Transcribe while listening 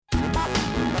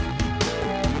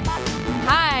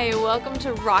welcome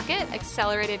to Rocket,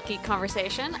 Accelerated Geek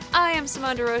Conversation. I am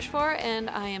Simone de Rochefort, and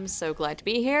I am so glad to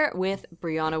be here with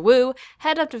Brianna Wu,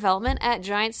 Head of Development at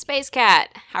Giant Space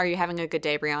Cat. How are you having a good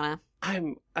day, Brianna?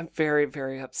 I'm very,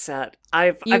 very upset.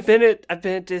 I've been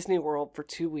at Disney World for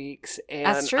 2 weeks, and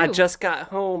That's true. I just got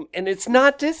home, and it's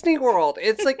not Disney World.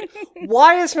 It's like,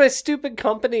 why is my stupid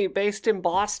company based in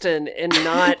Boston and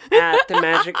not at the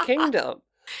Magic Kingdom?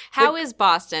 How is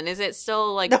Boston? Is it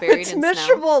still No, buried it's in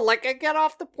miserable. snow? Like, I get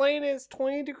off the plane, it's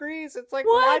 20 degrees. It's like,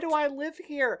 What? why do I live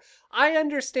here? I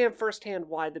understand firsthand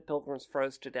why the Pilgrims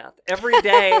froze to death. Every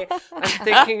day, I'm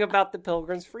thinking about the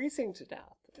Pilgrims freezing to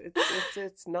death.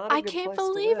 It's not. I can't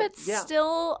believe it's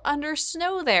still under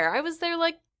snow there. I was there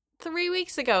 3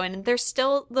 weeks ago, and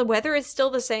the weather is still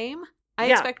the same. I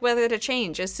expect weather to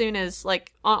change as soon as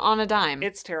on a dime.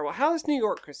 It's terrible. How is New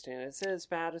York, Christina? Is it as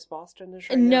bad as Boston is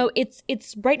right No, now?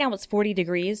 it's right now it's 40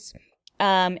 degrees.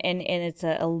 And it's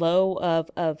a low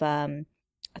of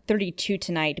 32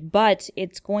 tonight, but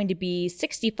it's going to be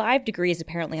 65 degrees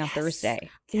apparently on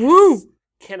Thursday. Yes. Woo!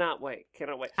 Cannot wait.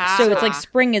 So it's like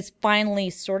spring is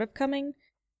finally sort of coming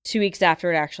 2 weeks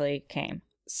after it actually came.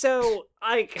 So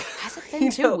Has it been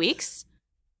 2 weeks?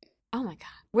 Oh my god.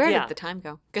 Where did the time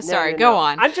go? Sorry, No. go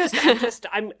on. I'm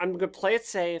gonna play it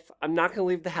safe. I'm not gonna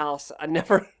leave the house. I'm not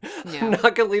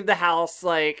gonna leave the house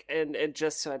and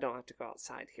just so I don't have to go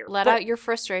outside here. Let out your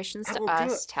frustrations I to will do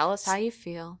us. it. Tell us how you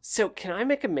feel. So can I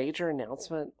make a major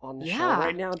announcement on the show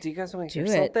right now? Do you guys want to hear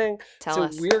Do it. something? Tell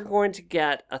us. We're going to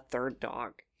get a third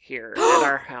dog here at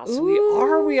our house. We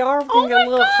are. We're gonna get a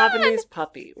little Havanese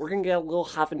puppy. We're gonna get a little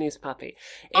Havanese puppy.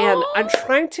 And I'm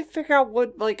trying to figure out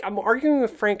I'm arguing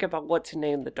with Frank about what to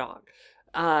name the dog.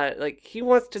 He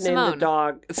wants to name the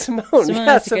dog Simone. Yes,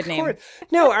 that's a good of name. course.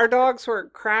 No, our dogs were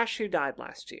Crash, who died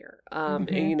last year. And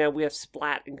we have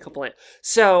Splat and Kablam.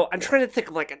 So I'm trying to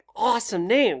think of an awesome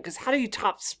name, because how do you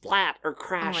top Splat or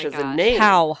Crash as a name?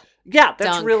 Pow. Yeah,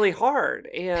 that's Dunk. really hard.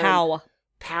 And Pow.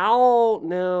 Powell,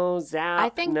 no. Zap, I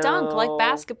think no. dunk, like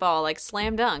basketball, like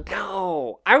slam dunk.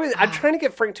 No, I'm trying to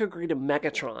get Frank to agree to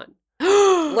Megatron.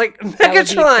 That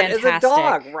Megatron is a fantastic.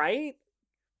 dog, right?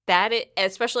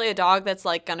 especially a dog that's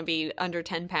gonna be under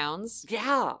 10 pounds.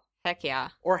 Yeah, Heck yeah.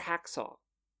 or Hacksaw.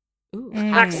 Ooh,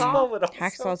 Hacksaw would also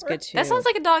Hacksaw's work. good too. That sounds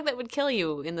like a dog that would kill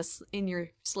you in your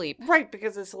sleep. Right,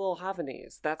 because it's a little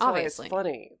Havanese. That's Obviously. why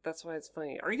it's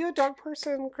funny. Are you a dog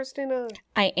person, Christina?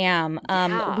 I am.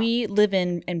 Yeah. We live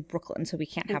in Brooklyn, so we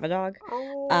can't have a dog.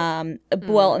 Oh.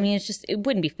 Well, I mean, it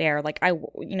wouldn't be fair.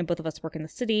 Both of us work in the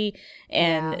city,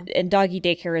 and doggy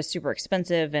daycare is super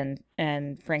expensive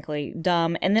and frankly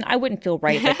dumb. And then I wouldn't feel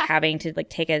right having to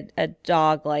take a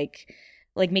dog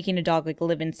making a dog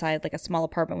live inside a small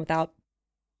apartment without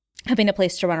having a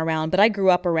place to run around. But I grew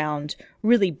up around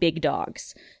really big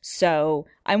dogs, so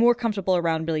I'm more comfortable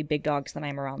around really big dogs than I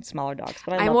am around smaller dogs.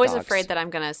 But I'm love always dogs. afraid that I'm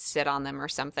gonna sit on them or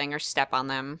something or step on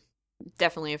them.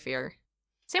 Definitely a fear.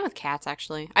 Same with cats,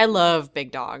 actually. I love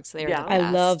big dogs. They're the Yeah. I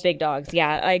best. love big dogs.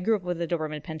 Yeah, I grew up with a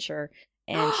Doberman Pinscher,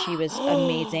 and she was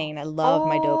amazing. I love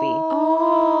my Dobie.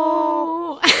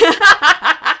 Oh.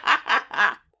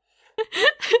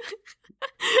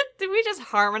 Did we just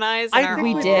harmonize? I in our think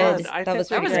We own did. words? That was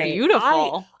That was great.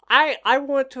 beautiful. I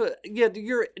want to. Yeah,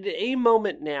 you're in a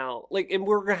moment now. And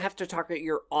we're gonna have to talk about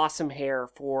your awesome hair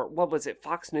for what was it?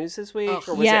 Fox News this week,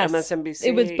 or was Yes. it MSNBC?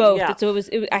 It was both. Yeah. So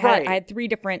I Right. had three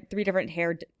different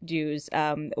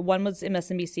hairdos. One was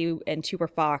MSNBC and two were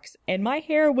Fox, and my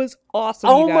hair was awesome.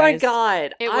 Oh you my guys.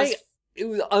 god! It was It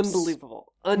was unbelievable.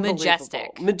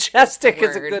 Majestic. Majestic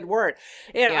is a Word. good word.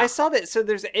 And Yeah. I saw that. So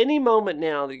there's any moment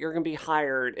now that you're going to be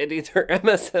hired at either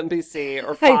MSNBC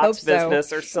or I hope Fox so.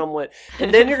 Business or someone.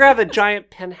 And then you're going to have a giant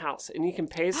penthouse and you can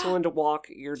pay someone to walk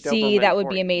your See, Doberman that would for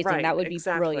be you. amazing. Right, That would be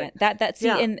exactly. brilliant. See,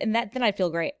 Yeah. and that then I'd feel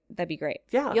great. That'd be great.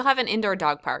 Yeah. You'll have an indoor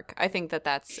dog park. I think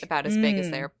that's about as big as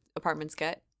their apartments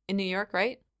get in New York,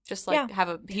 right? Just have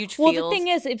a huge Well, field. the thing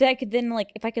is, if I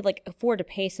could afford to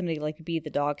pay somebody to be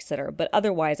the dog sitter, but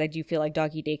otherwise, I do feel like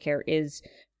doggy daycare is.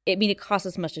 I mean, it costs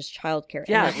as much as childcare.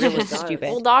 Yeah, and it that's really just does. stupid.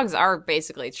 Well, dogs are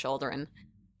basically children,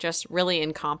 just really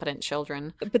incompetent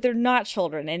children. But they're not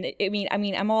children, and I mean,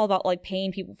 I'm all about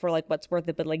paying people for what's worth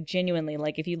it, but genuinely,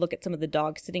 if you look at some of the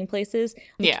dog sitting places,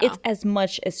 it's as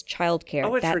much as childcare.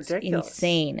 Oh, it's That's ridiculous.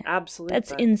 insane. Absolutely.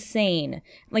 That's insane.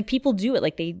 People do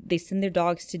it. They send their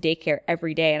dogs to daycare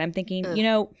every day, and I'm thinking,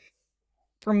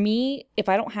 for me, if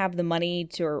I don't have the money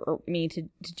to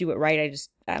do it right,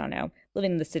 I don't know.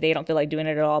 Living in the city, I don't feel like doing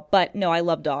it at all. But no, I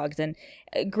love dogs, and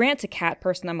Grant's a cat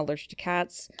person. I'm allergic to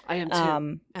cats. I am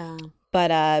too.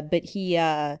 But he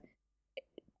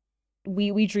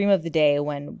we dream of the day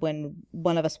when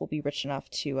one of us will be rich enough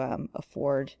to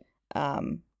afford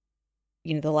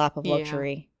the lap of Yeah.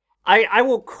 luxury. I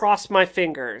will cross my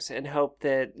fingers and hope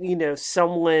that,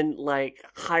 someone like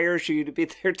hires you to be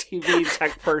their TV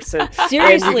tech person.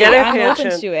 Seriously, and you get a I'm pension.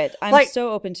 open to it. I'm Like,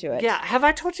 so open to it. Yeah, have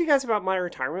I told you guys about my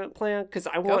retirement plan? Because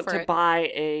I want for to it.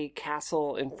 buy a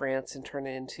castle in France and turn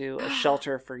it into a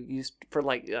shelter for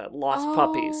lost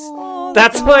puppies. Oh,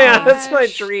 That's my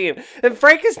gosh. dream. And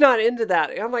Frank is not into that.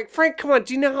 And I'm like, Frank, come on,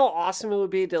 do you know how awesome it would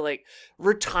be to like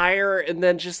retire and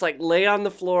then just like lay on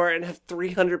the floor and have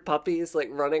 300 puppies like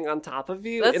running on top of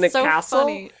you That's in a so castle?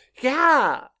 funny.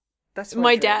 Yeah. That's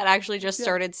My dream. dad actually just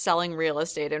started selling real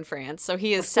estate in France, so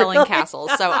he is selling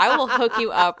castles. So I will hook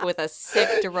you up with a sick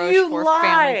De You Rochefort lie.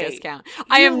 family discount.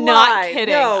 I You am not lie.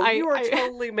 kidding. No, I, you are I-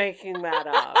 totally making that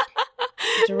up.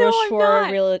 De No, I'm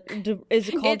Rochefort not. is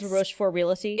it called De It's- Rochefort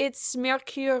Realty? It's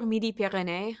Mercure Midi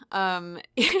Pyrénées.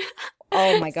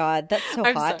 Oh my god, that's so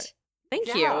I'm hot. sorry. Thank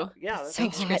Yeah, you. yeah, that's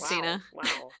Thanks, awesome. Christina. Wow.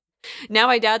 Wow. Now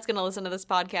my dad's gonna listen to this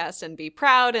podcast and be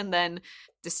proud and then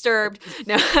disturbed.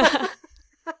 No,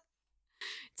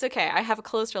 it's okay. I have a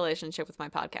close relationship with my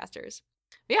podcasters.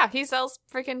 Yeah, he sells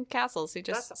freaking castles. He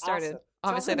just That's started. awesome.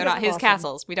 Obviously, Tell him they're that's not his awesome.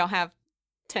 castles. We don't have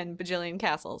 10 bajillion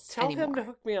castles Tell anymore. him to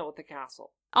hook me up with the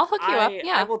castle. I'll hook you up. I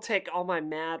Yeah. will take all my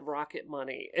mad rocket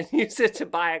money and use it to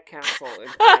buy a castle. In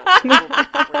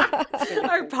France. It's gonna be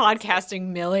Our fantastic. podcasting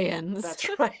millions. That's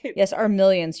right. Yes, our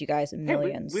millions, you guys, Hey,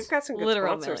 millions. we've got some good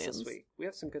Literal sponsors millions. this week. We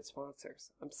have some good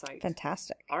sponsors. I'm psyched.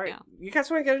 Fantastic. All right. Yeah. You guys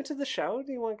want to get into the show?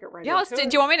 Do you want to get right Yeah, into do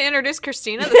it? you want me to introduce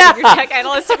Christina, the senior tech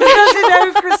analyst? Who doesn't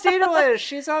know who Christina is?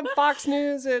 She's on Fox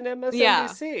News and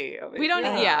MSNBC. I mean, We don't.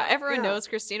 Yeah. Yeah, everyone Yeah. knows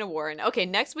Christina Warren. Okay,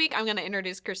 next week I'm going to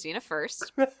introduce Christina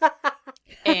first,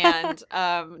 and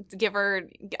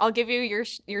I'll give you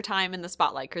your time in the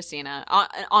spotlight, Christina,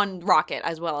 on Rocket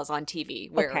as well as on TV,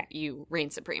 where Okay. you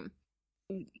reign supreme.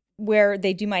 Where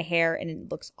they do my hair and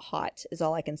it looks hot is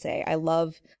all I can say. I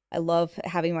love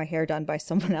having my hair done by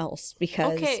someone else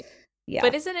because Okay, yeah.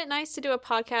 but isn't it nice to do a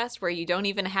podcast where you don't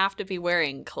even have to be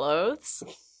wearing clothes,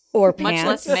 or much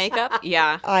pants. less makeup?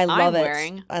 Yeah, I love I'm it.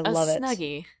 wearing I a love it.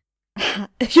 snuggie.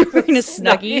 You're wearing a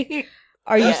snuggie?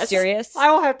 Are you Yes. serious?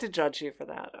 I will have to judge you for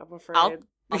that, I'm afraid.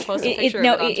 I'll post a picture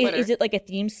no, of it on Twitter. is it like a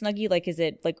theme snuggie? Like, is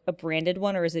it like a branded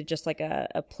one, or is it just like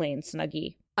a plain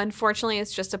snuggie? Unfortunately,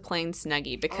 it's just a plain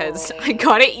snuggie because Oh. I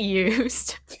got it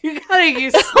used. You gotta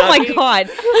use Oh my Snuggie. god,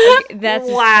 Okay, that's just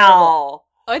terrible. wow.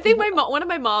 I think one of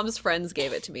my mom's friends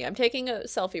gave it to me. I'm taking a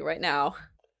selfie right now.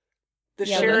 The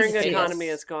Yeah, sharing let's see economy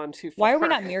this. has gone too far. Why are we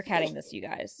not meerkatting this, you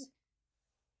guys?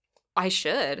 I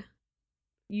should.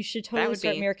 You should That totally would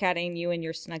start be- meerkatting you and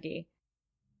your snuggie.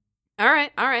 All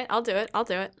right. I'll do it.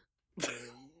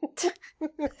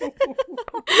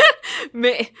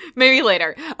 Maybe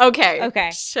later. Okay.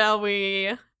 Okay. Shall we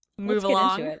move Let's get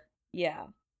along? into it. Yeah.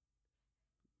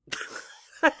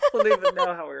 I don't even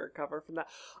know how we recover from that.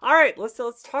 All right, let's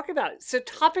talk about it. So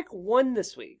topic one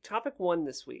this week.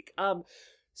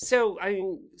 So I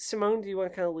mean, Simone, do you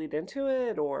want to kind of lead into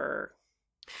it, or?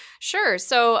 Sure.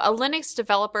 So a Linux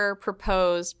developer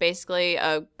proposed basically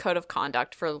a code of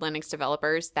conduct for Linux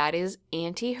developers that is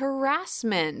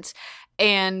anti-harassment.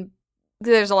 And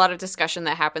there's a lot of discussion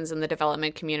that happens in the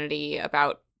development community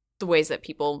about the ways that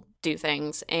people do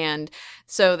things. And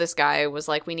so this guy was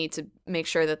like, we need to make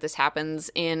sure that this happens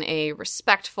in a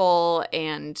respectful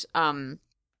and, a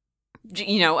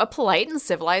polite and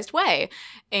civilized way.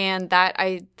 And that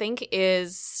I think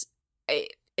is...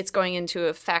 it's going into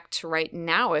effect right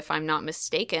now, if I'm not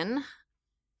mistaken.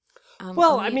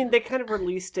 Well, let I me- mean, they kind of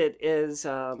released it as,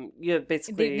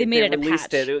 basically They made it a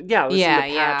released patch. it. Yeah, it was Yeah, in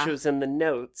the patch. yeah. It was in the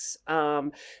notes.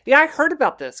 Yeah, I heard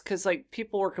about this because like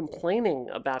people were complaining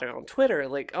about it on Twitter.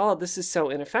 Like, oh, this is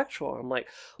so ineffectual. I'm like,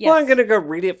 well, I'm Yes. gonna go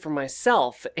read it for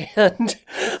myself. And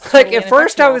like totally at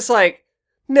first, I ineffectual. was like,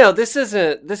 no, this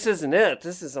isn't it.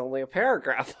 This is only a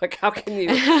paragraph. Like, how can you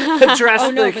address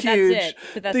Oh, no, the but huge, that's it.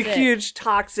 But that's the it. huge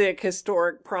toxic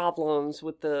historic problems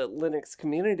with the Linux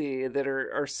community that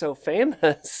are so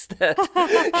famous that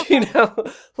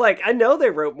like I know they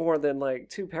wrote more than like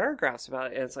 2 paragraphs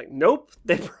about it, and it's like, nope,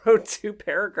 they wrote 2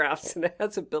 paragraphs and it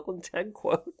has a Bill and Ted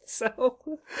quote. So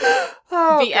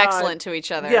oh, be God. excellent to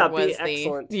each other. Yeah, be was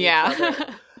excellent to each yeah.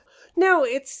 other. No,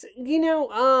 it's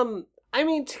I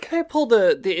mean, to kind of pull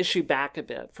the issue back a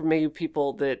bit for maybe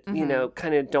people that,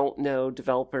 kind of don't know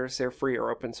developers, they're free or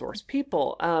open source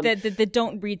people. That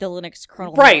don't read the Linux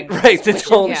kernel. Right, manuals, right, that Which,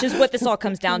 don't- which is what this all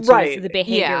comes down to. Right. Is the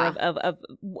behavior Yeah. of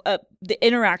the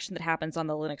interaction that happens on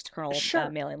the Linux kernel Sure,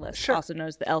 mailing list, sure. also known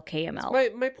as the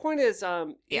LKML. My point is,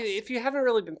 Yes. if you haven't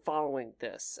really been following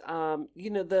this,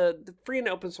 the free and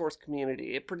open source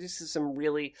community, it produces some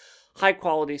really high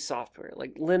quality software.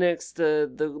 Like Linux,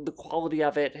 the quality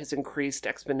of it has increased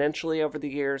exponentially over the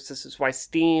years. This is why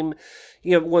Steam,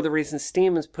 one of the reasons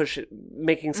Steam is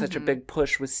making such a big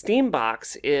push with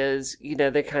Steambox is,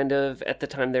 they kind of, at the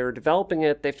time they were developing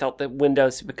it, they felt that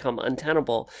Windows had become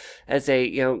untenable as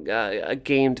a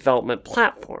game development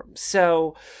platform.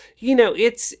 So,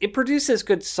 it produces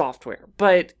good software,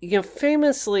 but,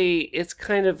 famously, it's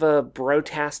kind of a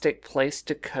brotastic place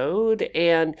to code,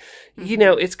 and,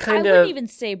 it's kind I wouldn't even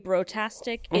say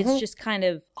brotastic. It's just kind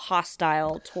of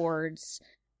hostile towards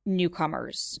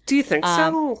newcomers. Do you think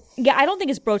so? Yeah, I don't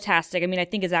think it's brotastic. I mean, I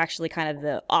think it's actually kind of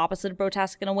the opposite of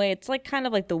brotastic in a way. It's like kind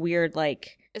of like the weird,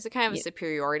 like... Is it kind of a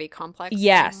superiority complex?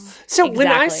 Yes. So when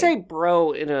I say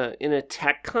bro in a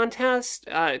tech context,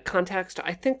 I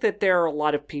think that there are a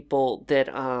lot of people that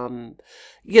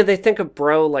they think of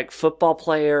bro like football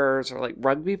players or like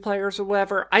rugby players or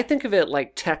whatever. I think of it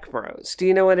like tech bros. Do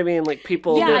you know what I mean? Like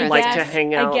people that like to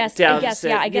hang out. I guess,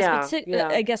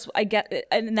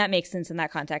 and that makes sense in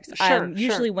that context. Sure,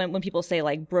 usually when people say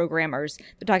like brogrammers,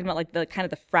 they're talking about like the kind of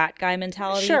the frat guy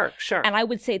mentality. Sure. And I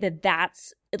would say that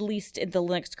that's, at least in the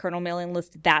Linux kernel mailing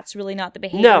list, that's really not the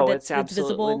behavior that's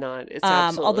visible. Not. It's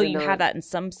absolutely although you not. have that in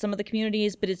some of the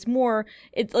communities, but it's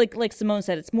like Simone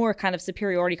said, it's more kind of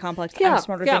superiority complex. Yeah, I'm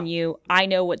smarter than you. I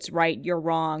know what's right. You're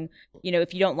wrong.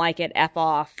 If you don't like it, F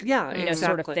off. Yeah, exactly.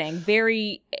 Sort of thing.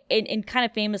 Very, and kind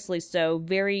of famously so,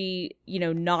 very,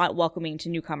 not welcoming to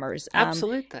newcomers.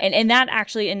 Absolutely. And that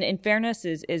actually, in fairness,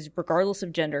 is regardless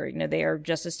of gender. They are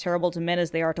just as terrible to men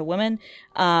as they are to women.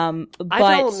 But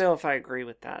I don't know if I agree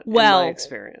with that. In my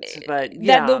experience, but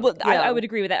I would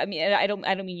agree with that. I mean, I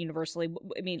don't mean universally.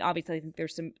 I mean, obviously, I think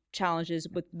there's some challenges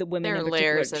with the women. There are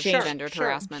layers of gendered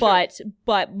harassment.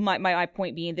 But my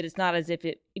point being that it's not as if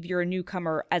if you're a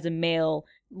newcomer as a male,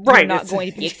 right, you're not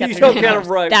going to be accepted. You don't get a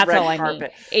red all I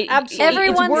carpet. mean. Absolutely,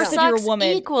 everyone sucks if you're a woman.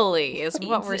 Equally is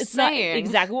what we're saying.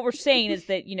 Exactly what we're saying is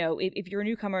that if you're a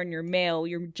newcomer and you're male,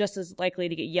 you're just as likely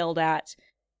to get yelled at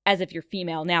as if you're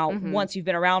female. Now, once you've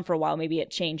been around for a while, maybe it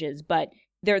changes, but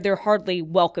they're hardly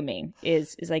welcoming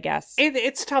is I guess.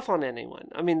 It's tough on anyone.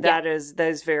 I mean, that is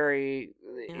very,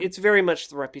 it's very much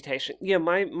the reputation.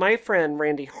 My friend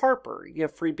Randy Harper,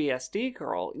 FreeBSD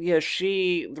girl,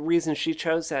 the reason she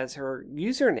chose as her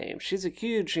username, she's a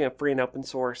huge, free and open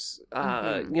source,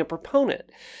 proponent.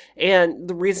 And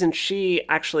the reason she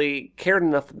actually cared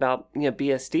enough about,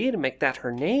 BSD to make that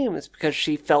her name is because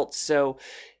she felt so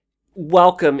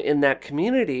welcome in that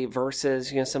community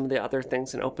versus some of the other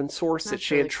things in open source that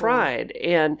she had tried.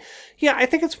 And I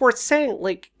think it's worth saying,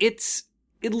 like, it's,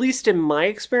 at least in my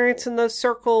experience in those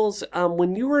circles,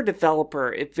 when you were a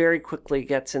developer, it very quickly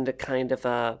gets into kind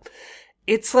of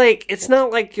it's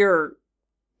not like you're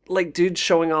like dudes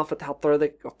showing off with how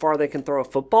far they can throw a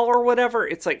football or whatever.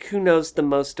 It's like, who knows the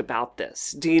most about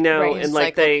this? Do you know? Right, and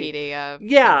like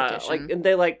and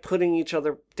they like putting each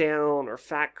other down or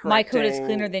fact correcting. My code is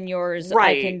cleaner than yours.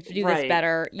 Right, I can do this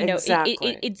better.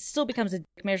 Exactly. It still becomes a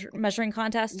measuring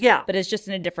contest. Yeah, but it's just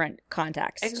in a different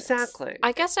context. Exactly.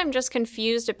 I guess I'm just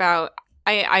confused about.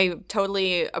 I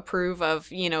totally approve of,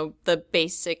 the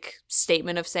basic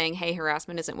statement of saying, hey,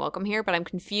 harassment isn't welcome here, but I'm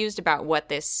confused about what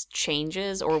this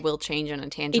changes or will change in a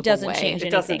tangible way. It doesn't change anything.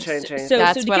 It doesn't change anything. So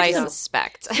that's what I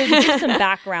suspect. So to give some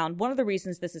background, one of the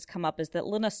reasons this has come up is that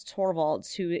Linus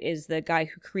Torvalds, who is the guy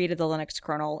who created the Linux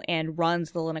kernel and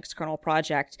runs the Linux kernel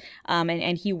project,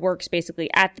 and he works basically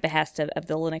at the behest of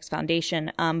the Linux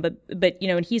Foundation, but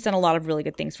and he's done a lot of really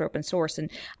good things for open source, and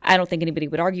I don't think anybody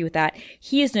would argue with that.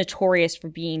 He is notorious for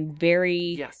being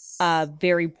very,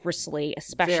 very bristly,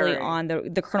 especially on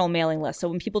the kernel mailing list. So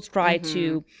when people try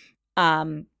to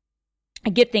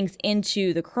get things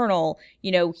into the kernel,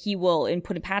 he will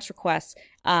input in patch requests.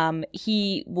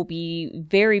 He will be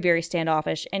very, very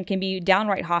standoffish and can be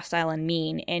downright hostile and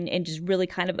mean and just really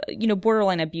kind of,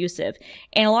 borderline abusive.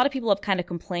 And a lot of people have kind of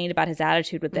complained about his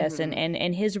attitude with this.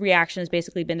 And his reaction has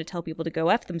basically been to tell people to go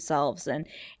F themselves.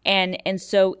 And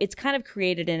so it's kind of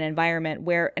created an environment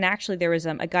where, and actually there was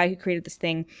a guy who created this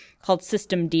thing called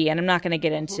System D. And I'm not going to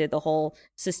get into the whole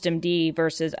System D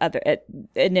versus other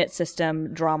init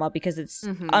system drama because it's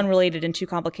unrelated and too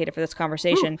complicated for this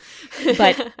conversation.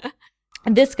 But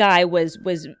this guy was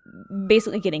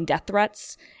basically getting death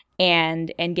threats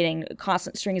and getting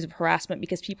constant strings of harassment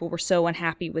because people were so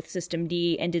unhappy with System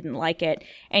D and didn't like it.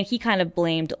 And he kind of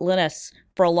blamed Linus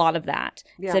for a lot of that.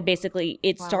 Yeah. Said basically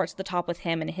it starts at the top with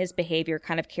him and his behavior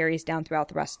kind of carries down throughout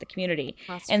the rest of the community.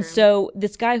 That's and true. So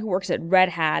this guy who works at Red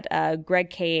Hat, Greg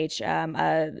KH,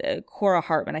 Cora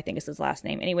Hartman, I think is his last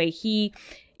name. Anyway, he,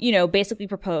 basically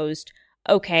proposed,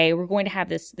 okay, we're going to have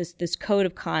this code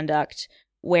of conduct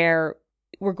where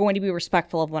we're going to be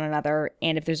respectful of one another.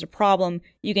 And if there's a problem,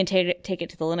 you can take it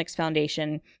to the Linux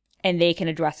Foundation and they can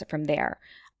address it from there.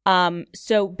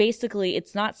 So basically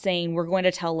it's not saying we're going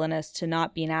to tell Linus to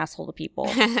not be an asshole to people.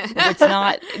 It's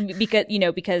not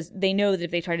because they know that if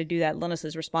they try to do that,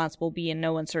 Linus's response will be in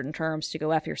no uncertain terms to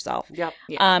go F yourself. Yep.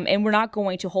 Yeah. And we're not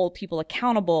going to hold people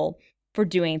accountable for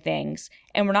doing things.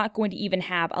 And we're not going to even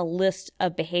have a list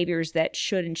of behaviors that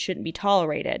should and shouldn't be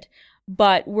tolerated.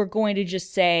 But we're going to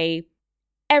just say,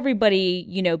 everybody,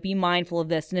 be mindful of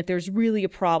this. And if there's really a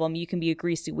problem, you can be a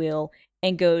greasy wheel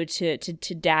and go to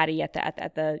daddy at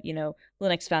the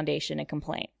Linux Foundation and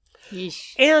complain.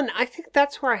 Yeesh. And I think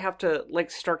that's where I have to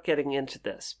start getting into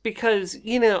this because,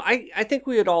 I think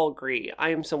we would all agree. I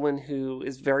am someone who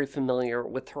is very familiar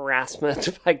with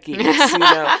harassment by geeks,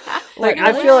 Really?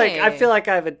 I feel like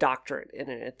I have a doctorate in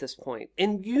it at this point.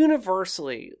 And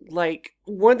universally,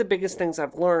 one of the biggest things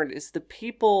I've learned is the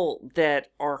people that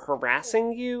are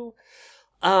harassing you,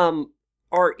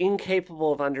 are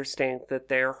incapable of understanding that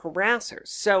they're harassers.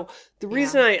 So the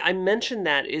reason I mentioned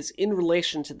that is in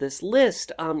relation to this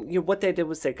list. What they did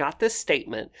was they got this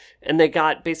statement and they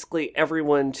got basically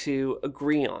everyone to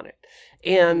agree on it.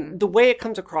 And the way it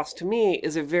comes across to me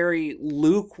is a very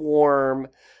lukewarm,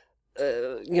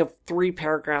 3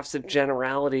 paragraphs of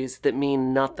generalities that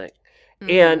mean nothing.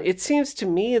 And it seems to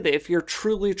me that if you're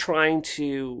truly trying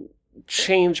to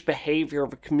change behavior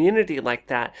of a community like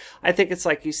that, I think it's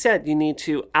like you said, you need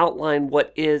to outline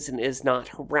what is and is not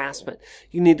harassment.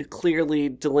 You need to clearly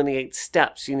delineate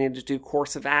steps. You need to do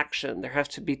course of action. There have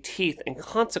to be teeth and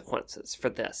consequences for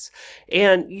this.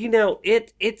 And,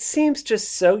 it seems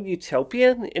just so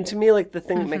utopian. And to me, the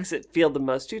thing that makes it feel the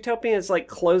most utopian is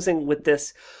closing with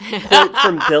this quote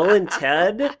from Bill and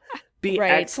Ted, be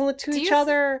excellent to each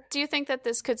other. Do you think that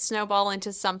this could snowball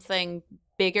into something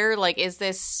bigger? Is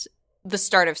this the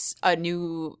start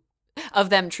of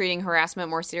them treating harassment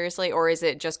more seriously, or is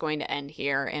it just going to end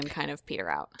here and kind of peter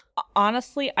out?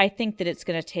 Honestly, I think that it's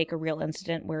going to take a real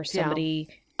incident where somebody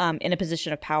in a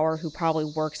position of power who probably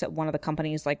works at one of the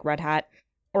companies like Red Hat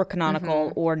or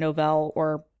Canonical or Novell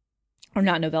or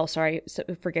not Novell, sorry,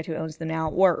 forget who owns them now,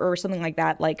 or something like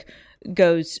that,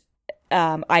 goes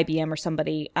IBM or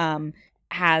somebody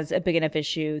has a big enough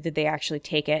issue that they actually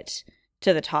take it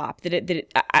to the top.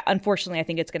 Unfortunately, I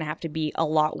think it's going to have to be a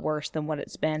lot worse than what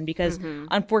it's been because,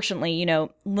 unfortunately,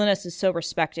 Linus is so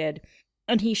respected,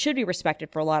 and he should be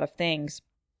respected for a lot of things.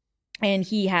 And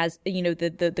he has,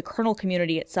 the kernel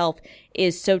community itself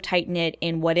is so tight knit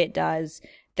in what it does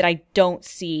that I don't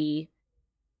see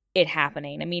it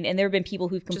happening. I mean, and there have been people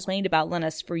who've complained about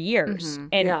Linus for years,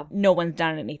 and no one's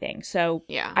done anything. So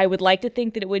I would like to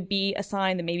think that it would be a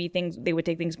sign that maybe they would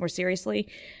take things more seriously.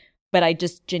 But I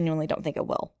just genuinely don't think it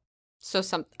will. So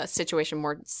a situation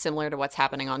more similar to what's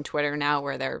happening on Twitter now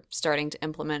where they're starting to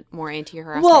implement more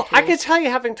anti-harassment Well, tools. I can tell you,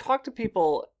 having talked to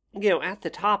people, at the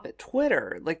top at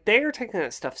Twitter, they are taking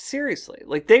that stuff seriously.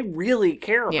 They really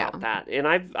care about that. And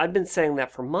I've been saying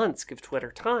that for months, give Twitter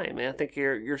time. And I think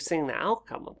you're seeing the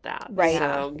outcome of that. Right.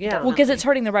 So, yeah. Well, because it's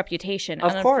hurting the reputation.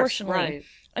 Of and course, right.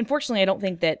 Unfortunately, I don't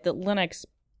think that Linux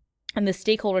and the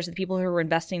stakeholders, the people who are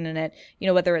investing in it,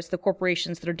 whether it's the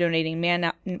corporations that are donating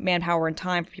manpower and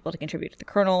time for people to contribute to the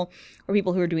kernel, or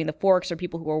people who are doing the forks, or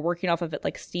people who are working off of it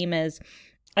like Steam is,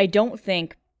 I don't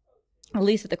think, at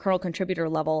least at the kernel contributor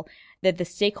level, that the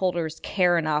stakeholders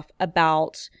care enough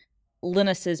about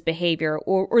Linus's behavior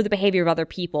or the behavior of other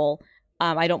people.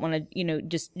 I don't want to,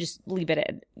 just leave it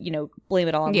at, blame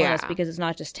it all on Linus because it's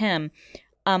not just him.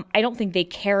 I don't think they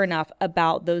care enough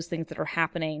about those things that are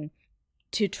happening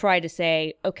to try to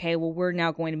say, okay, well, we're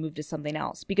now going to move to something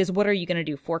else. Because what are you going to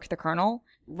do? Fork the kernel?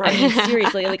 Right. I mean,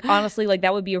 seriously, honestly,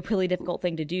 that would be a really difficult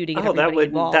thing to do to get everybody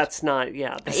involved. That's not,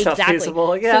 that's not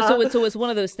feasible. Yeah. So it's one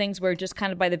of those things where just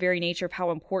kind of by the very nature of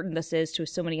how important this is to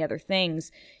so many other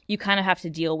things, you kind of have to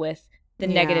deal with the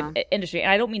negative industry.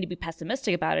 And I don't mean to be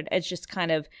pessimistic about it. It's just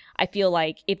kind of, I feel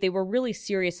like if they were really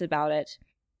serious about it,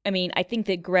 I mean, I think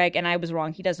that Greg, and I was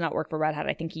wrong, he does not work for Red Hat.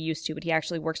 I think he used to, but he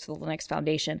actually works for the Linux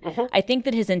Foundation. I think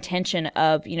that his intention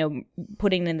of,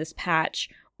 putting in this patch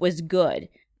was good.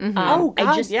 God,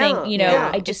 I just think,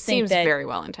 I just think seems that very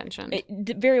well intentioned.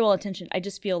 Very well intentioned. I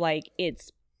just feel like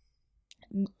it's,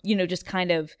 just kind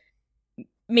of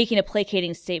making a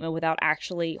placating statement without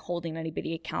actually holding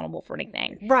anybody accountable for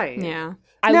anything. Right. Yeah.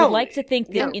 I would like to think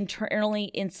that internally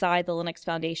inside the Linux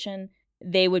Foundation,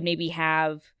 they would maybe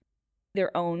have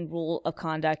their own rule of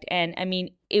conduct. And I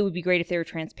mean, it would be great if they were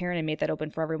transparent and made that open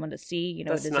for everyone to see,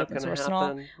 That's it is open source and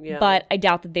all. Yeah. But I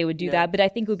doubt that they would do that. But I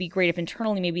think it would be great if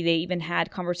internally maybe they even had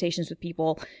conversations with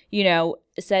people,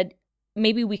 said,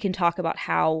 maybe we can talk about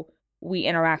how we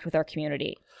interact with our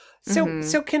community.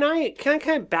 So can I kind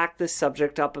of back this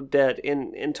subject up a bit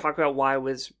and talk about why I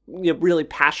was really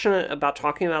passionate about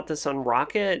talking about this on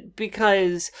Rocket?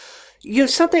 Because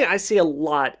something I see a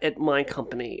lot at my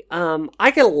company.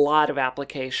 I get a lot of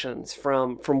applications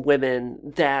from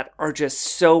women that are just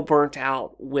so burnt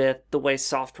out with the way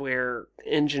software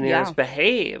engineers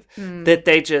behave that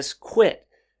they just quit.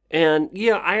 And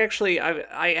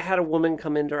I had a woman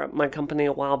come into my company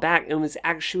a while back, and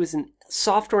she was a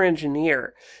software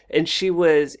engineer, and she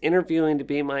was interviewing to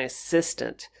be my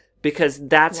assistant because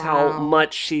that's how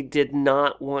much she did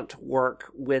not want to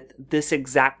work with this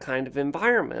exact kind of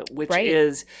environment, which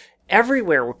is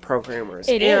everywhere with programmers.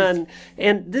 And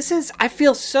this is, I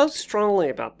feel so strongly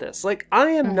about this. Like,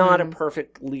 I am not a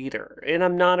perfect leader, and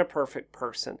I'm not a perfect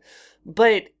person,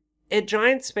 but at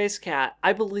Giant Space Cat,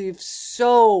 I believe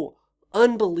so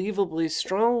unbelievably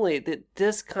strongly that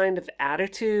this kind of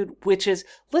attitude, which is,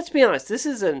 let's be honest, this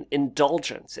is an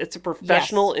indulgence. It's a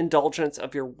professional indulgence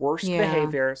of your worst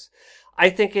behaviors. I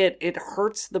think it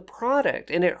hurts the product,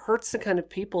 and it hurts the kind of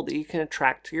people that you can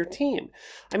attract to your team.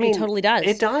 I mean, it totally does.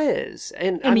 It does.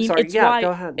 And I'm sorry. Yeah,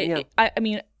 go ahead. I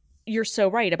mean, you're so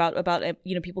right about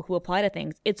people who apply to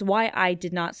things. It's why I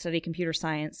did not study computer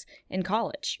science in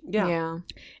college. Yeah.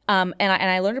 And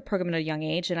I learned to program at a young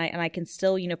age, and I can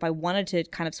still, if I wanted to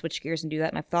kind of switch gears and do that,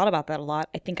 and I've thought about that a lot,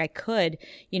 I think I could.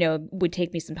 It would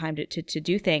take me some time to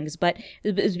do things, but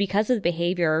it was because of the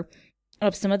behavior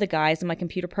of some of the guys in my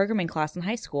computer programming class in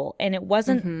high school, and it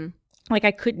wasn't like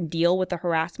I couldn't deal with the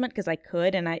harassment because I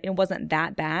could, and it wasn't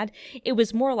that bad. It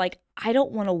was more like, I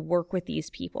don't want to work with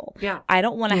these people. Yeah. I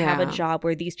don't want to have a job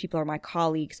where these people are my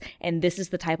colleagues, and this is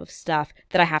the type of stuff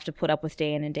that I have to put up with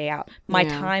day in and day out. My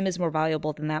time is more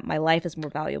valuable than that. My life is more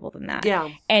valuable than that. Yeah.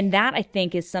 And that, I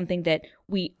think, is something that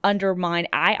we undermine.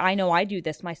 I know I do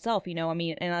this myself, and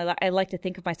I like to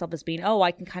think of myself as being,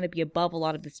 I can kind of be above a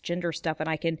lot of this gender stuff, and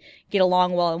I can get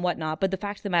along well and whatnot. But the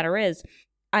fact of the matter is,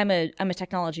 I'm a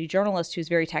technology journalist who's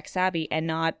very tech savvy and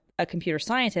not a computer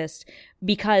scientist,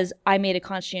 because I made a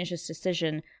conscientious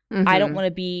decision. I don't want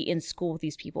to be in school with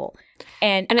these people,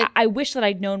 and I wish that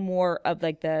I'd known more of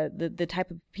like the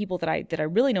type of people that I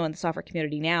really know in the software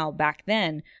community now back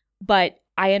then. But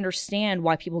I understand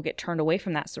why people get turned away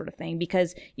from that sort of thing,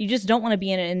 because you just don't want to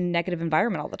be in a negative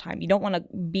environment all the time. You don't want to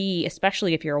be,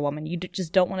 especially if you're a woman, you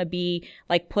just don't want to be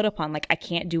like put upon, like, I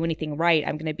can't do anything right.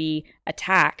 I'm going to be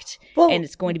attacked, and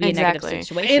it's going to be a negative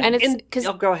situation. And it's because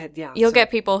go ahead. Yeah, you'll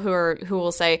get people who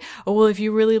will say, "Oh, well, if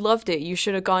you really loved it, you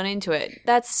should have gone into it."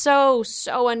 That's so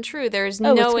untrue. There's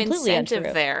no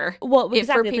incentive there. Well,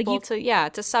 exactly. For people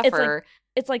to suffer.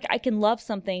 It's like I can love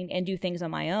something and do things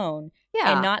on my own,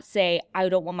 and not say, I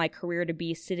don't want my career to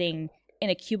be sitting in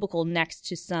a cubicle next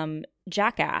to some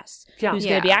jackass who's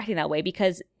going to be acting that way,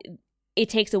 because it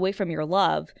takes away from your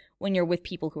love when you're with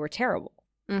people who are terrible.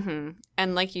 And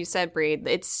like you said, Bree,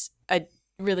 it's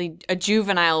a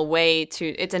juvenile way to.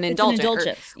 It's an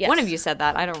indulgence. Yes. One of you said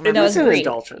that. I don't remember. It was an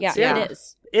indulgence. Yeah, it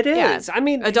is. It is. Yeah. I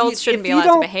mean, adults shouldn't be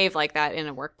allowed to behave like that in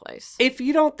a workplace. If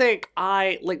you don't think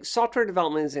software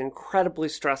development is an incredibly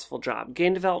stressful job.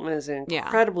 Game development is an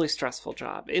incredibly stressful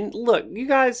job. And look, you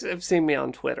guys have seen me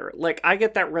on Twitter. Like, I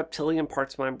get that reptilian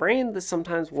parts of my brain that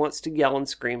sometimes wants to yell and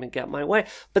scream and get my way.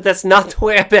 But that's not the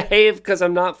way I behave, because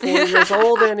I'm not 40 years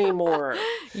old anymore.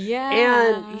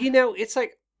 Yeah. And, it's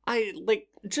like,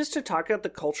 just to talk about the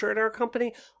culture at our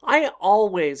company, I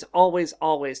always, always,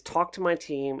 always talk to my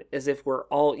team as if we're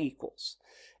all equals.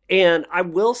 And I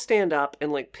will stand up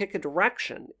and pick a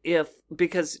direction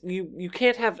because you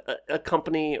can't have a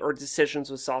company or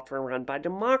decisions with software run by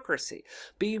democracy,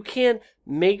 but you can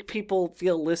make people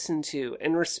feel listened to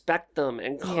and respect them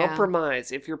and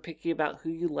compromise if you're picky about who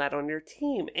you let on your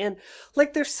team. And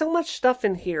there's so much stuff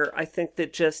in here, I think,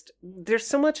 that there's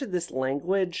so much of this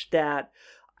language that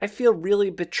I feel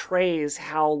really betrays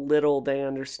how little they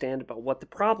understand about what the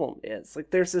problem is.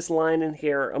 There's this line in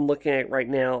here I'm looking at right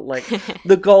now,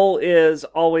 the goal is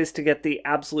always to get the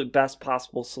absolute best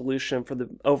possible solution for the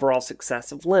overall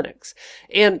success of Linux.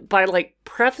 And by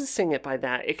prefacing it by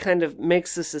that, it kind of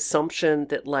makes this assumption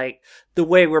that the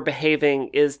way we're behaving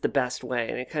is the best way,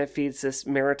 and it kind of feeds this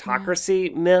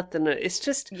meritocracy myth, and it's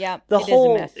just the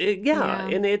whole is a myth.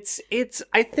 And it's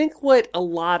I think what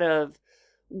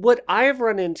I've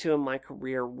run into in my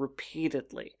career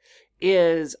repeatedly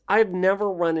is I've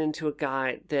never run into a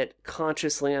guy that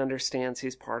consciously understands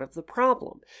he's part of the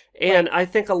problem. And I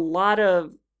think a lot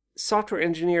of software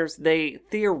engineers, they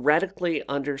theoretically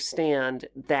understand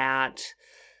that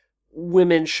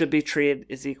women should be treated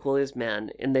as equally as men,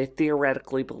 and they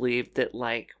theoretically believe that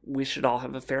we should all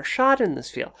have a fair shot in this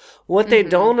field. What they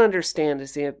don't understand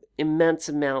is the immense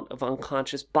amount of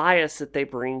unconscious bias that they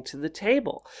bring to the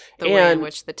table. The way in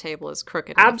which the table is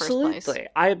crooked in the first place. Absolutely.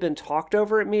 I have been talked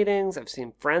over at meetings. I've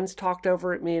seen friends talked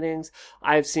over at meetings.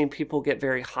 I've seen people get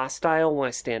very hostile when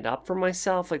I stand up for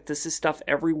myself. Like, this is stuff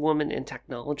every woman in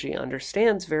technology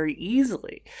understands very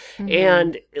easily.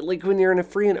 And like, when you're in a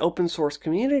free and open source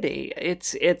community,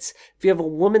 it's if you have a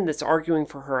woman that's arguing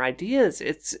for her ideas,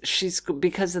 she's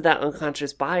because of that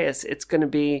unconscious bias, it's going to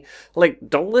be like,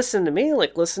 don't listen to me,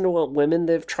 like, listen to what women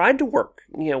that have tried to work,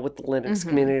 with the Linux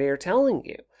community are telling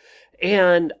you.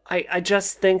 And I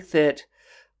just think that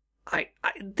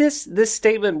this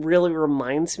statement really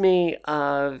reminds me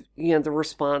of, the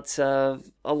response of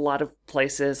a lot of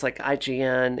places like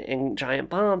IGN and Giant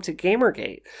Bomb to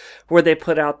Gamergate, where they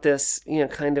put out this,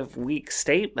 kind of weak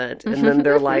statement. And then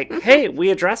they're like, hey, we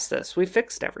addressed this. We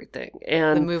fixed everything.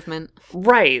 And the movement.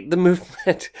 Right. The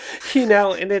movement,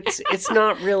 and it's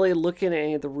not really looking at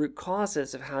any of the root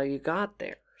causes of how you got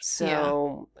there.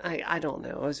 So I don't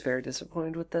know. I was very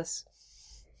disappointed with this.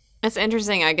 It's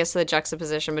interesting, I guess, the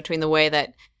juxtaposition between the way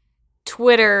that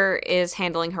Twitter is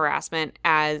handling harassment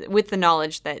with the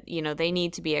knowledge that, they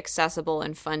need to be accessible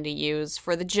and fun to use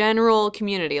for the general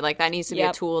community. Like, that needs to be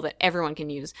a tool that everyone can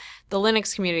use. The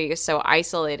Linux community is so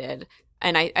isolated.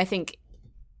 And I think,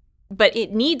 but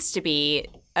it needs to be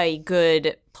a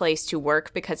good place to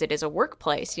work because it is a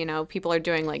workplace. People are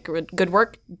doing like good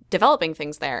work developing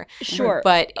things there. Sure.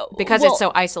 But because it's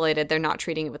so isolated, they're not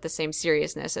treating it with the same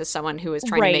seriousness as someone who is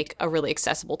trying to make a really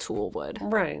accessible tool would.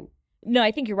 Right. No,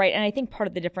 I think you're right. And I think part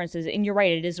of the difference is, and you're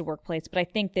right, it is a workplace, but I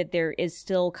think that there is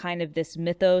still kind of this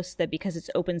mythos that because it's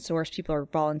open source, people are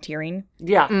volunteering.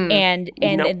 Yeah. And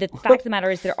the fact of the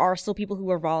matter is there are still people who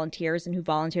are volunteers and who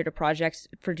volunteer to projects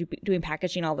for doing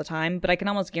packaging all the time. But I can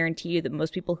almost guarantee you that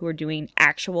most people who are doing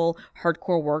actual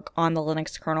hardcore work on the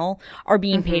Linux kernel are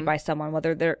being paid by someone,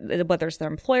 whether it's their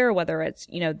employer, whether it's,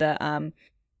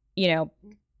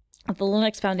 the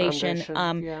Linux Foundation.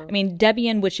 I mean,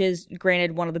 Debian, which is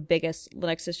granted one of the biggest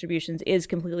Linux distributions, is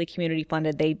completely community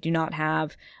funded. They do not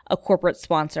have a corporate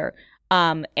sponsor.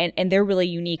 And they're really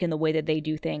unique in the way that they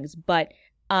do things. But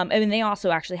they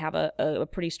also actually have a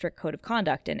pretty strict code of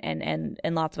conduct and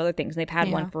lots of other things. They've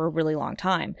had one for a really long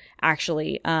time,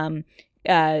 actually, for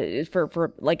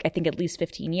like, I think at least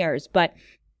 15 years. But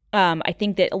I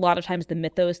think that a lot of times the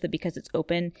mythos that because it's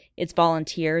open, it's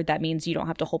volunteer, that means you don't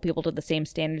have to hold people to the same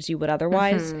standards you would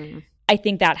otherwise. I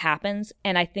think that happens.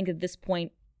 And I think at this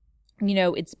point,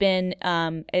 it's been,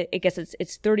 I guess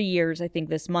it's 30 years, I think,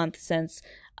 this month since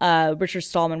Richard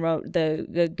Stallman wrote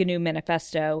the GNU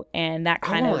Manifesto, and that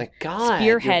kind of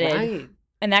spearheaded. Right.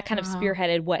 And that kind of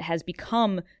spearheaded what has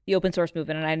become the open source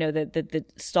movement. And I know that the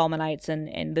Stallmanites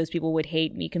and those people would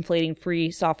hate me conflating free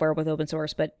software with open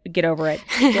source, but get over it.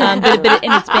 But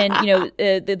it's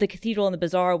been, the Cathedral and the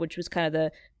Bazaar, which was kind of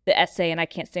the essay, and I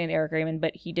can't stand Eric Raymond,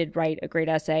 but he did write a great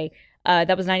essay.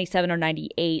 That was 97 or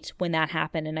 98 when that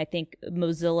happened. And I think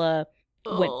Mozilla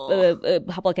went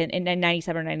public in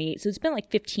 97 or 98. So it's been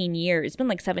like 15 years. It's been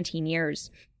like 17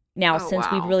 years now since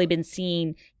we've really been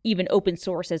seeing even open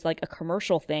source as like a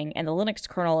commercial thing, and the Linux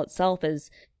kernel itself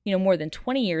is, more than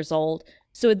 20 years old.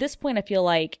 So at this point, I feel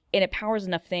like, and it powers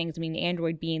enough things, I mean,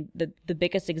 Android being the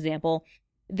biggest example,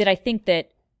 that I think that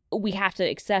we have to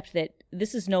accept that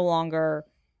this is no longer,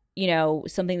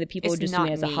 something that people are just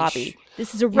doing as a hobby.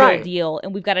 This is a real deal,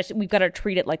 and we've got to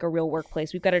treat it like a real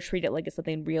workplace. We've got to treat it like it's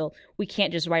something real. We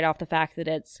can't just write off the fact that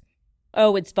it's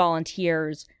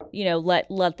volunteers, let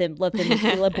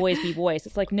boys be boys.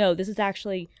 It's like, no, this is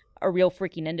actually a real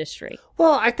freaking industry.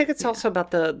 Well, I think it's also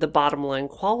about the bottom line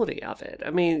quality of it. I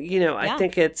mean, I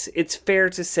think it's fair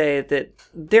to say that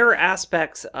there are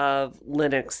aspects of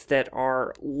Linux that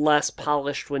are less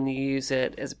polished when you use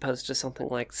it as opposed to something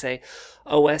like, say,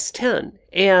 OS X.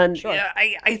 And sure.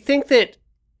 I think that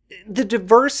the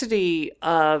diversity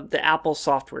of the Apple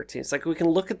software teams, like, we can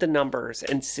look at the numbers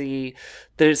and see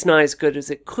that it's not as good as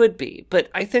it could be. But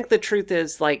I think the truth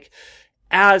is, like,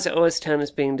 as OS X is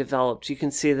being developed, you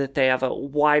can see that they have a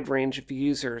wide range of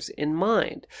users in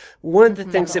mind. One of the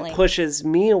things that pushes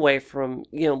me away from,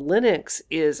 Linux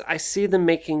is I see them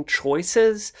making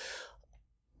choices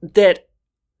that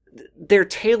they're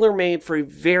tailor-made for a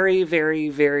very, very,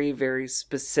 very, very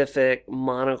specific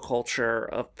monoculture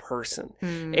of person.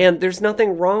 And there's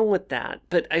nothing wrong with that.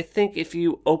 But I think if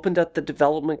you opened up the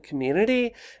development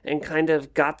community and kind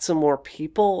of got some more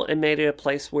people and made it a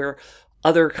place where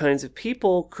other kinds of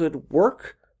people could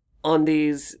work on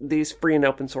these free and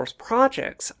open source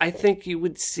projects, I think you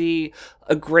would see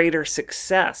a greater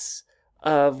success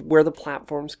of where the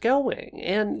platform's going.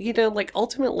 And,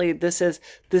 ultimately this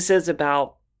is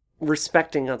about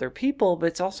respecting other people, but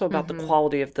it's also about the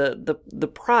quality of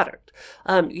the product.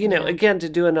 Again, to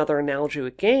do another analogy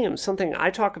with games, something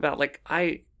I talk about, like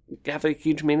I have a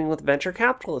huge meeting with venture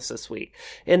capitalists this week,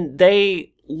 and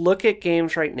they look at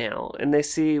games right now and they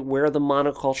see where the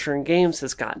monoculture in games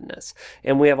has gotten us.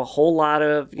 And we have a whole lot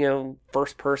of,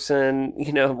 first person,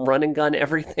 run and gun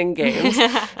everything games.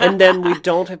 And then we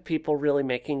don't have people really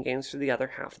making games for the other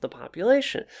half of the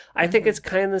population. I think it's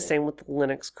kind of the same with the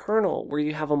Linux kernel, where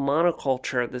you have a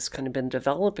monoculture that's kind of been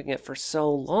developing it for so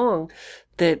long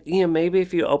that, maybe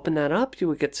if you open that up, you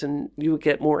would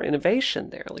get more innovation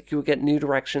there. Like you would get new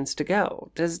directions to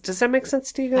go. Does that make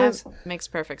sense to you guys? That makes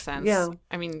perfect sense. Yeah.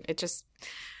 I mean,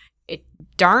 it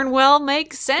darn well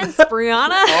makes sense, Brianna.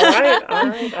 All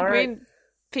right. I mean,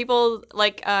 people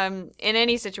in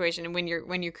any situation when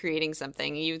you're creating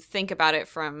something, you think about it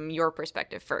from your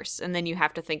perspective first, and then you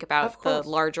have to think about the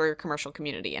larger commercial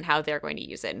community and how they're going to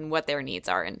use it and what their needs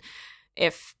are. And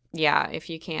if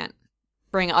you can't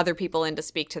bring other people in to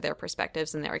speak to their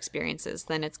perspectives and their experiences,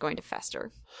 then it's going to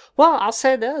fester. Well, I'll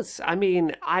say this. I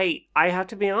mean, I have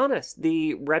to be honest.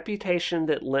 The reputation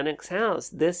that Linux has,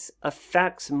 this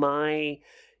affects my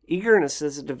eagerness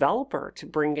as a developer to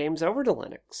bring games over to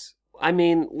Linux. I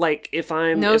mean, like, if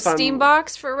I'm...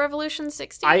 Steambox for Revolution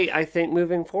 60? I think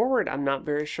moving forward, I'm not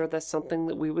very sure that's something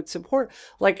that we would support.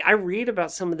 Like, I read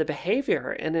about some of the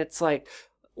behavior, and it's like,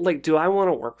 do I want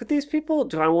to work with these people?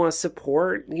 Do I want to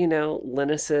support,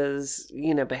 Linus's,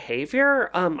 behavior?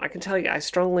 I can tell you, I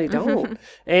strongly don't.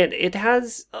 And it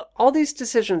has, all these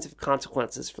decisions have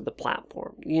consequences for the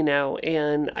platform,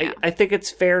 and yeah. I think it's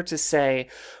fair to say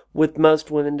with most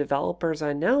women developers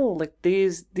I know, like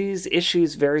these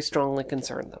issues very strongly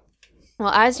concern them.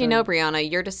 Well, as you know, Brianna,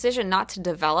 your decision not to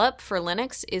develop for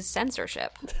Linux is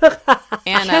censorship.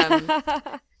 And,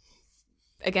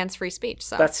 against free speech.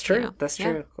 So that's true. That's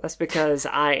true. That's because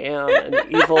I am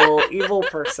an evil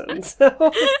person.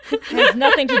 So. It has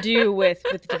nothing to do with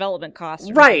development costs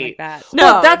or right. Like that. So.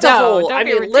 No, that's a whole. I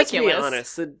mean, let's be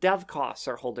honest. The dev costs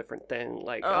are a whole different thing.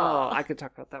 Like, I could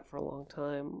talk about that for a long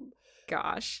time.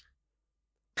 Gosh.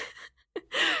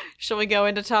 Shall we go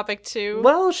into topic 2?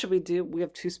 Well, we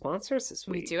have 2 sponsors this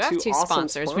week. We do have 2 awesome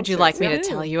sponsors. Would you like me to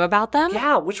tell you about them?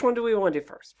 Yeah, which one do we want to do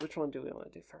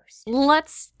first?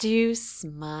 Let's do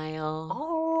Smile.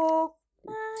 Oh,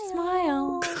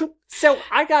 Smile. So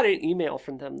I got an email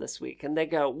from them this week, and they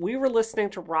go, we were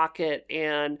listening to Rocket,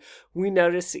 and we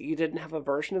noticed that you didn't have a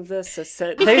version of this. So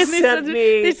they said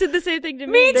the same thing to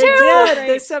me. Me too. They did.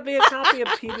 They sent me a copy of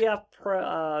PDF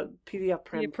Pro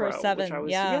 7. Which I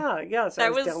was, yeah. So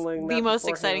that was the most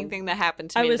exciting thing that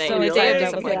happened to me today. I was so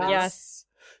excited about it. Yes.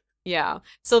 Yeah.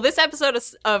 So this episode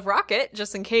of Rocket,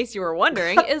 just in case you were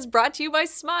wondering, is brought to you by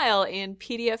Smile and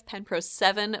PDF Pen Pro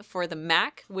 7 for the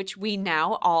Mac, which we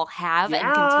now all have and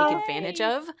can take advantage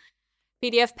of.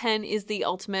 PDF Pen is the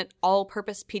ultimate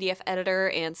all-purpose PDF editor,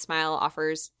 and Smile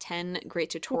offers 10 great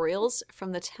tutorials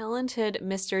from the talented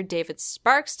Mr. David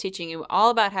Sparks, teaching you all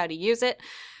about how to use it,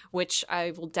 which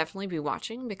I will definitely be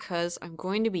watching because I'm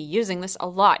going to be using this a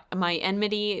lot. My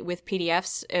enmity with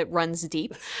PDFs, it runs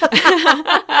deep.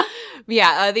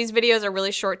 These videos are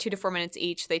really short, 2 to 4 minutes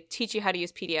each. They teach you how to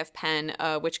use PDF Pen,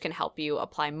 which can help you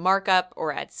apply markup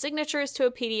or add signatures to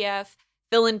a PDF,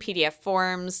 fill in PDF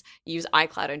forms, use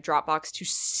iCloud and Dropbox to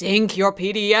sync your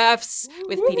PDFs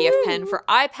with PDF Pen for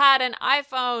iPad and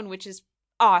iPhone, which is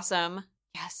awesome.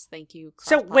 Yes, thank you.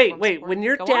 So wait. When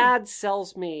your dad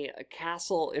sells me a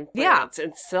castle in France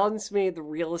and sends me the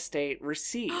real estate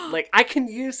receipt, like I can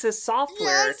use this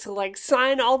software to like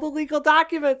sign all the legal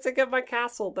documents and get my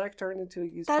castle back turned into a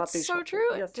used puppy That's so shelter.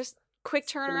 true. Yes. Just quick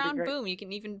turnaround, boom. You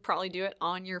can even probably do it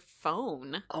on your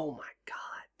phone. Oh my God,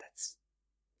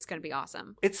 it's gonna be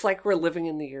awesome. It's like we're living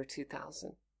in the year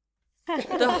 2000.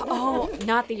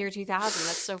 Not the year 2000.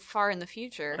 That's so far in the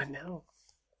future. I know.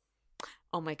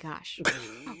 Oh my gosh.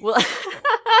 Well,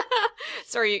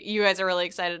 so you guys are really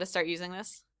excited to start using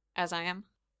this, as I am?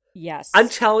 Yes. I'm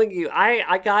telling you,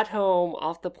 I got home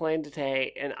off the plane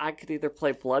today, and I could either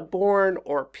play Bloodborne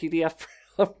or PDF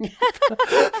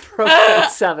Pro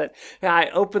 7. And I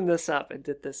opened this up and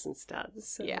did this instead.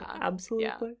 So,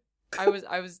 absolutely. Yeah.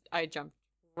 I jumped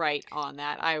right on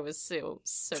that. I was so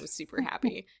super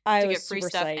happy to get free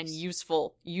stuff and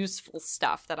useful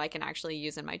stuff that I can actually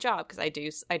use in my job, because I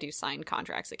do sign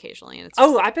contracts occasionally, and it's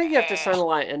I bet you have to sign a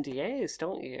lot of NDAs,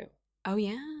 don't you? Oh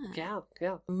yeah.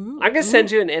 I'm gonna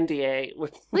send you an NDA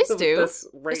with Please do. This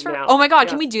right now. Oh my God,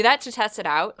 can we do that to test it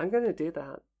out? I'm gonna do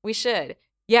that. We should.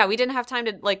 Yeah, we didn't have time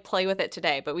to like play with it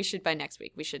today, but we should by next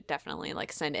week. We should definitely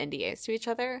like send NDAs to each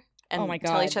other. and Oh my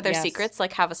tell God, each other yes. secrets,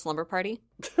 like have a slumber party.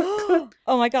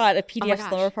 Oh my God, a PDF gosh.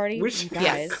 slumber party? Which You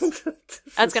guys.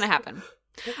 That's going to happen.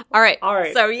 All right. All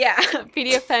right. So yeah,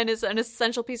 PDF Pen is an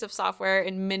essential piece of software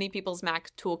in many people's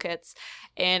Mac toolkits,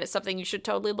 and it's something you should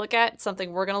totally look at. It's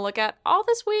something we're going to look at all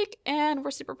this week, and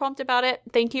we're super pumped about it.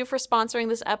 Thank you for sponsoring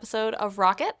this episode of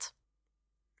Rocket.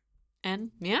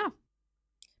 And yeah.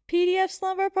 PDF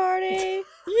slumber party.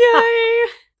 Yay!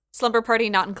 Slumber party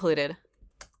not included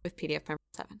with PDF Pen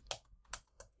 7.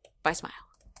 By Smile.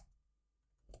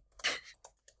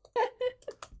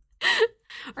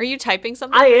 Are you typing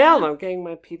something? I right am. now? I'm getting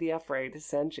my PDF ready to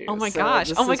send you. Oh my So gosh.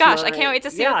 this Oh my is gosh. I can't wait to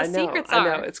see what the I know, secrets I know.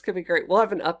 are. It's going to be great. We'll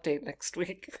have an update next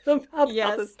week about how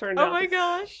this turned Oh out. my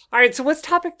gosh. All right. So what's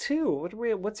topic 2?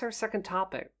 What's our second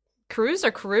topic? Cruise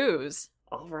or cruise?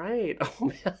 All right. Oh,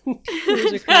 man.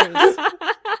 Cruise or cruise.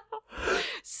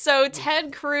 So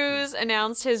Ted Cruz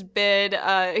announced his bid.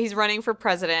 He's running for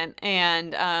president,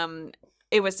 and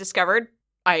it was discovered,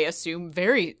 I assume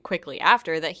very quickly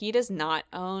after, that he does not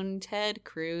own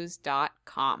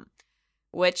tedcruz.com,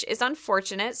 which is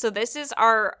unfortunate. So this is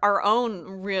our own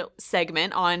real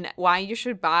segment on why you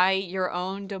should buy your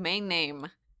own domain name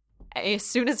as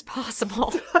soon as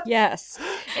possible. Yes.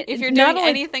 If you're Not doing only-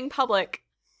 anything public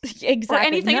Exactly. or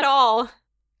anything Not- at all.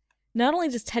 Not only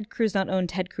does Ted Cruz not own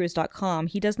tedcruz.com,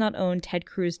 he does not own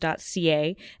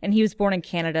tedcruz.ca, and he was born in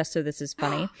Canada, so this is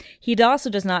funny. He also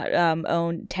does not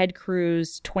own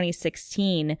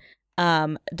tedcruz2016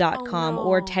 .com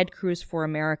or no. Ted Cruz for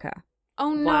America.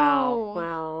 Oh no.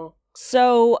 Wow.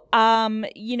 So,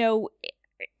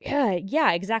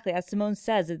 yeah, exactly. As Simone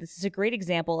says, this is a great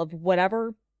example of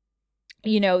whatever.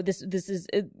 This is,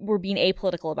 we're being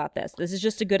apolitical about this. This is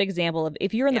just a good example of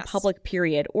if you're in the Yes. public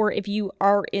period, or if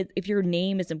if your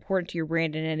name is important to your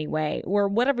brand in any way, or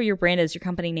whatever your brand is, your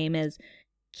company name is,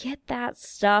 get that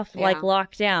stuff Yeah. like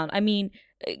locked down. I mean,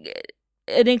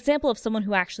 an example of someone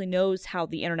who actually knows how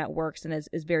the internet works and is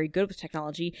very good with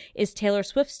technology is Taylor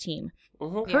Swift's team.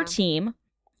 Mhm. Her Yeah. team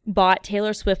bought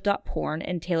TaylorSwift.porn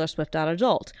and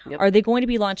TaylorSwift.adult. Yep. Are they going to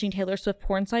be launching Taylor Swift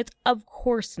porn sites? Of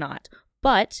course not.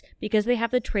 But because they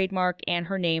have the trademark and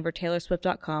her name for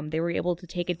TaylorSwift.com, they were able to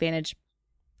take advantage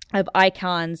of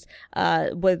Icon's,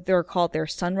 what they're called their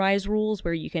sunrise rules,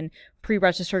 where you can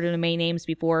pre-register domain names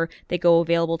before they go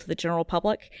available to the general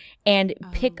public, and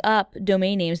pick up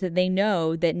domain names that they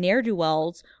know that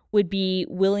ne'er-do-wells would be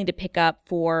willing to pick up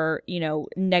for,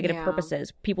 negative Yeah.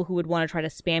 purposes. People who would want to try to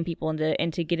spam people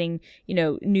into getting,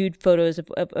 nude photos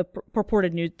of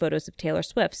purported nude photos of Taylor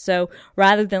Swift. So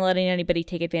rather than letting anybody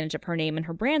take advantage of her name and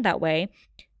her brand that way,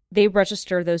 they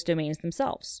register those domains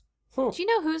themselves. Do you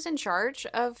know who's in charge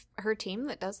of her team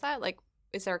that does that? Like,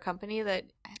 is there a company that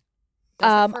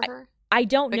does that for her? I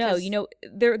don't know. Because-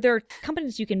 There are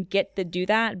companies you can get that do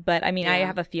that, but I mean, I Yeah.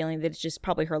 have a feeling that it's just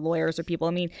probably her lawyers or people.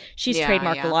 I mean, she's Yeah,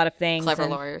 trademarked yeah. a lot of things. Clever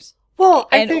and- lawyers. Well,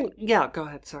 I And- think, yeah, go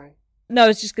ahead. Sorry. No, I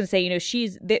was just gonna say,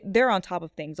 they're on top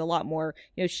of things a lot more.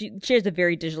 She has a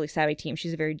very digitally savvy team.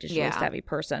 She's a very digitally Yeah. savvy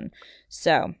person.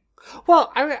 So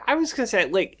Well, I was going to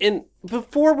say,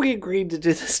 before we agreed to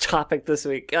do this topic this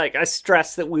week, I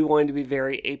stressed that we wanted to be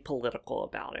very apolitical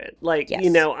about it. Yes.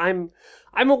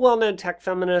 I'm a well-known tech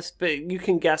feminist, but you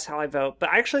can guess how I vote.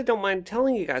 But I actually don't mind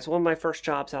telling you guys, one of my first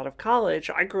jobs out of college,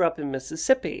 I grew up in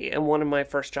Mississippi, and one of my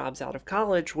first jobs out of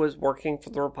college was working for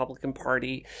the Republican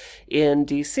Party in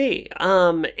D.C.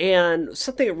 And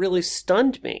something that really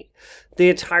stunned me the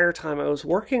entire time I was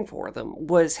working for them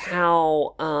was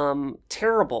how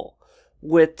terrible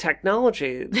with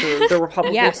technology the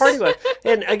Republican Yes. Party was.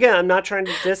 And again, I'm not trying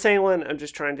to diss anyone. I'm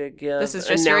just trying to give This is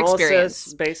just your analysis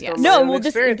experience. based Yes. on my own this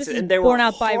experience. is and they borne were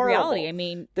out by horrible. reality. I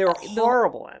mean, They were the-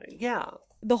 horrible at it. Yeah.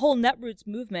 the whole Netroots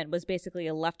movement was basically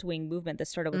a left-wing movement that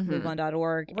started with Mhm.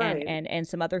 MoveOn.org Right. and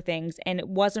some other things. And it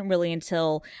wasn't really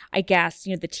until, I guess,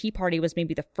 the Tea Party was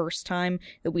maybe the first time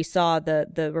that we saw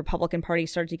the Republican Party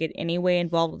start to get any way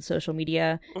involved with social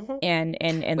media Mhm. and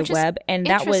Which the is web. And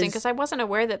that Interesting, was because I wasn't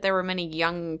aware that there were many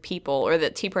young people, or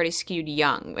that Tea Party skewed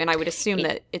young, and I would assume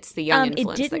that it's the young it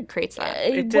influence that didn't- creates that.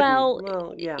 It didn't.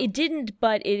 well, yeah. it didn't,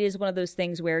 but it is one of those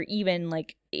things where even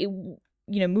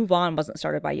Move On wasn't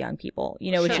started by young people.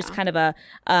 It's Sure. just kind of a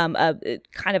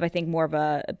I think more of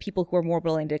a people who are more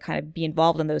willing to kind of be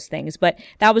involved in those things. But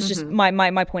that was just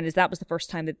my point is that was the first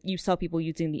time that you saw people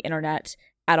using the internet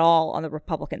at all on the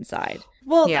Republican side.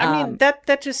 Well, Yeah. I mean,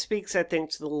 that just speaks, I think,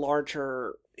 to the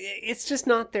larger it's just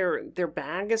not their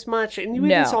bag as much. And you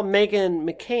even saw Meghan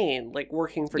McCain like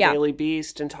working for Daily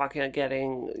Beast and talking about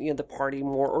getting the party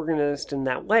more organized in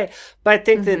that way. But I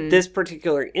think that this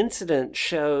particular incident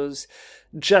shows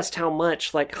just how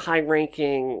much like high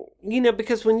ranking,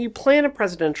 because when you plan a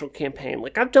presidential campaign,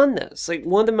 like I've done this, like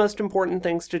one of the most important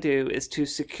things to do is to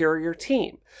secure your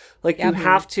team. Like you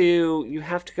have to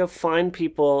go find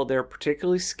people that are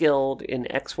particularly skilled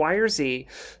in X, Y, or Z,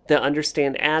 that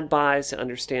understand ad buys,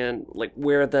 understand like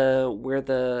where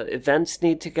the events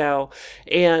need to go.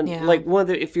 And like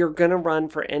if you're going to run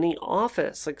for any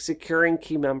office, like securing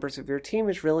key members of your team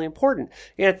is really important.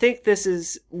 And I think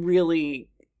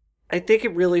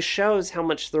it really shows how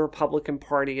much the Republican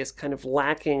Party is kind of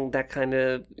lacking that kind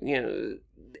of,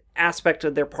 aspect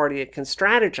of their party that can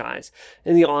strategize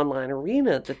in the online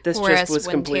arena, that this just was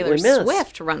completely missed. Taylor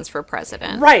Swift runs for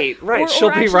president. Right.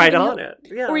 She'll be right on it.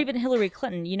 Yeah. Or even Hillary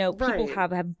Clinton. People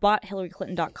have bought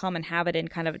HillaryClinton.com and have it in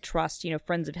kind of a trust.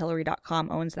 Friendsofhillary.com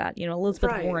owns that.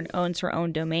 Elizabeth Warren owns her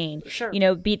own domain. Sure.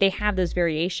 They have those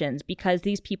variations because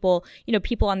these people,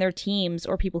 people on their teams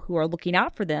or people who are looking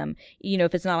out for them,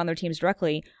 if it's not on their teams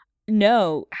directly,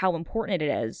 know how important it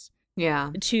is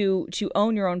to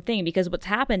own your own thing. Because what's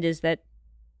happened is that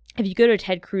if you go to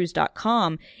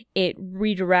tedcruz.com, it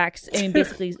redirects. It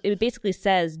basically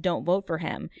says don't vote for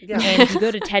him. Yeah. And if you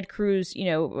go to Ted Cruz,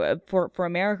 for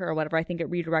America or whatever, I think it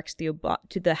redirects to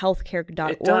the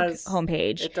healthcare.org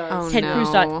homepage. It does.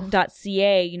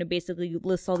 Tedcruz.ca, basically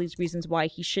lists all these reasons why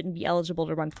he shouldn't be eligible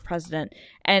to run for president.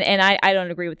 And I don't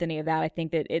agree with any of that. I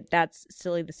think that that's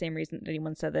silly. The same reason that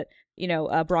anyone said that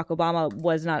Barack Obama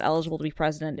was not eligible to be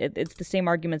president. It's the same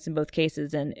arguments in both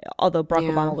cases. And although Barack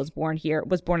Obama was born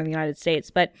in the United States,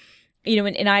 but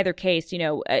in either case,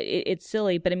 it's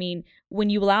silly. But I mean, when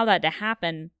you allow that to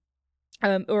happen,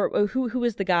 or who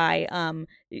is the guy,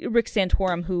 Rick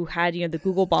Santorum, who had the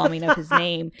Google bombing of his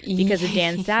name because of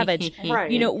Dan Savage.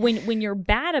 Right. When you're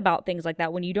bad about things like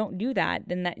that, when you don't do that,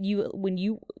 then when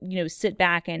you sit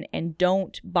back and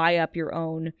don't buy up your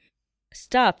own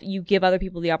stuff, you give other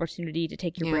people the opportunity to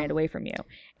take your brand away from you.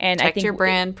 And protect I think your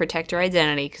brand, protect your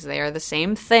identity, because they are the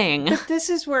same thing. But this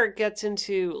is where it gets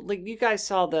into, like, you guys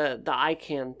saw the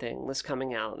ICANN thing was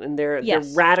coming out, and they're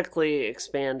radically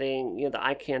expanding the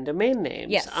ICANN domain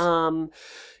names. Yes. And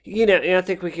I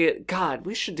think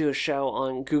we should do a show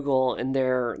on Google and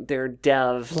their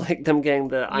dev, like them getting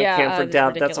the ICANN for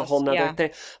dev. That's a whole nother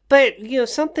thing. But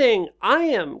something I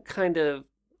am kind of,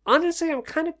 honestly, I'm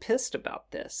kind of pissed about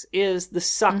this is the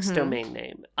sucks domain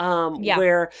name,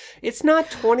 where it's not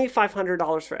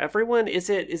 $2,500 for everyone. Is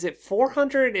it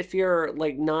 $400 if you're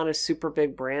like not a super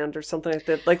big brand or something like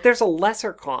that? Like there's a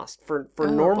lesser cost for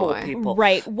normal people,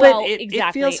 right? Well, but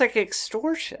it feels like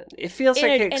extortion. It feels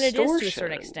like extortion, and it is to a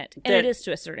certain extent. It is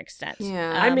to a certain extent.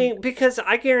 Yeah, I mean, because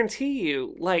I guarantee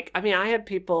you, I had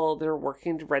people that are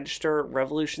working to register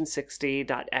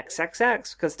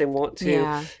revolution60.xxx because they want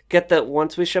to get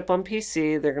once we ship on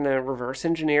PC, they're going to reverse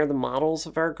engineer the models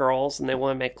of our girls, and they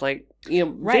want to make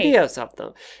videos of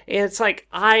them. And it's like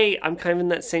I'm kind of in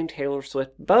that same Taylor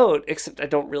Swift boat, except I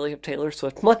don't really have Taylor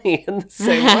Swift money in the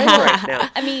same way right now.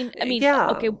 I mean,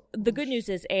 okay. The good news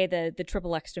is the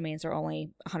XXX domains are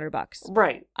only $100,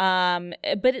 right?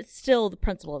 But it's still the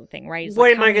principle of the thing, right? It's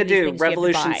what am I going to do?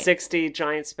 Revolution 60,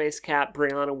 Giant Space Cat,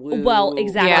 Brianna Wu. Well,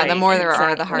 exactly. Yeah, the more there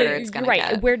are, the harder it's going to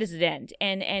get. Right. Where does it end?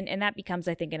 And that becomes,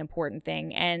 I think, an important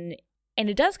thing. And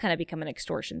it does kind of become an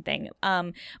extortion thing.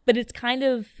 But it's kind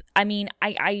of, I mean,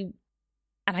 I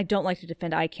don't like to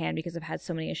defend ICANN because I've had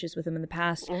so many issues with them in the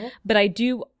past. Mm-hmm. But I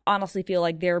do honestly feel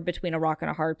like they're between a rock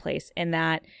and a hard place in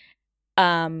that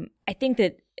I think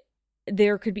that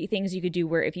there could be things you could do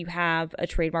where if you have a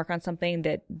trademark on something,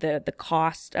 that the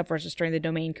cost of registering the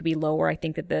domain could be lower. I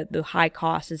think that the high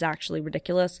cost is actually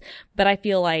ridiculous. But I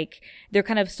feel like they're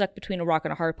kind of stuck between a rock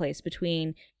and a hard place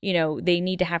between, they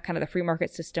need to have kind of the free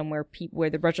market system where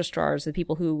the registrars, the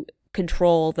people who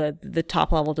control the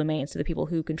top level domains, so the people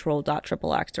who control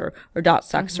 .xxx or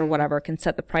 .sucks or whatever can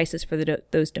set the prices for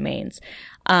those domains.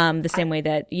 The same way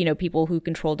that, people who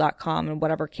control .com and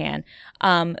whatever can.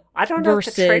 I don't know if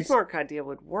the trademark idea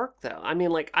would work though. I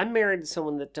mean, I'm married to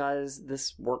someone that does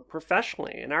this work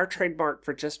professionally, and our trademark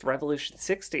for just Revolution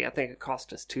 60, I think it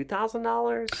cost us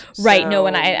 $2,000. Right. No,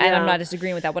 and I'm not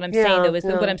disagreeing with that. What I'm saying though is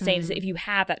what I'm saying is that if you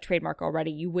have that trademark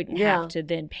already, you wouldn't have to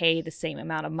then pay the same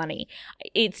amount of money.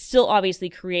 It still obviously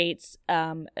creates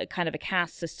a kind of a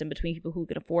caste system between people who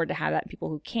can afford to have that and people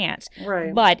who can't.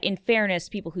 Right. But in fairness,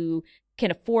 people who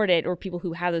can afford it or people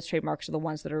who have those trademarks are the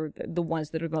ones that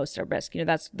are most at risk.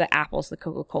 That's the Apples, the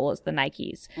Coca-Colas, the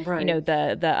Nikes. Right.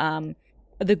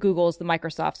 The Googles, the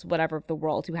Microsofts, whatever of the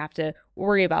world who have to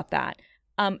worry about that.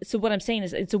 So what I'm saying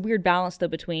is it's a weird balance, though,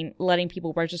 between letting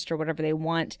people register whatever they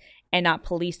want and not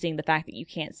policing the fact that you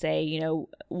can't say,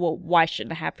 well, why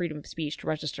shouldn't I have freedom of speech to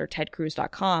register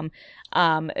tedcruz.com?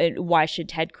 Why should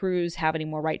Ted Cruz have any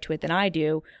more right to it than I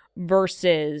do?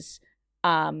 Versus,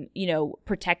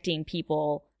 protecting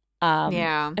people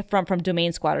from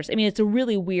domain squatters. I mean, it's a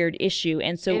really weird issue.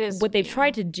 And so what they've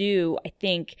tried to do, I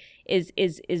think, is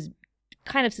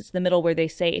kind of sits in the middle, where they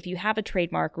say, if you have a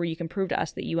trademark where you can prove to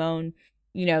us that you own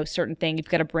certain thing, you've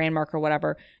got a brand mark or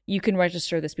whatever, you can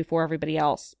register this before everybody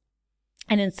else.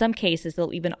 And in some cases,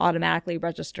 they'll even automatically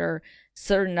register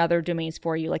certain other domains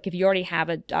for you. Like if you already have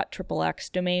a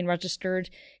 .xxx domain registered,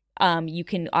 you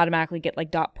can automatically get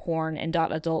like .porn and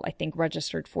 .adult, I think,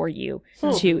 registered for you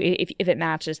too, if it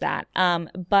matches that.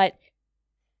 But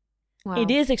wow. It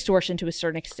is extortion to a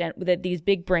certain extent, that these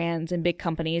big brands and big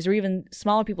companies, or even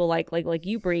smaller people like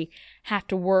you, Brie, have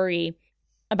to worry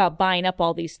about buying up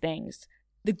all these things.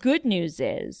 The good news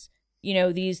is,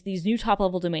 these new top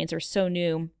level domains are so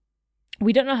new.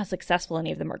 We don't know how successful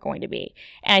any of them are going to be.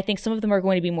 And I think some of them are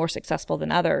going to be more successful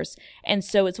than others. And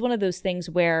so it's one of those things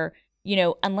where,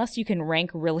 unless you can rank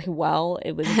really well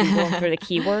with Google for the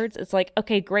keywords, it's like,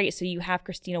 okay, great. So you have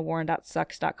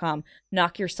ChristinaWarren.sucks.com.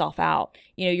 Knock yourself out.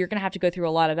 You're going to have to go through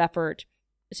a lot of effort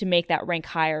to make that rank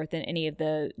higher than any of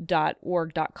the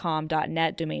 .org, .com,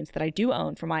 .net domains that I do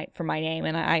own for my name,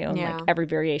 and I own like every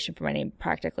variation for my name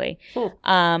practically. Cool.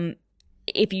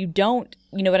 If you don't,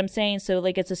 you know what I'm saying? So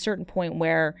like it's a certain point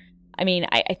where,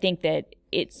 I think that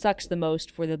it sucks the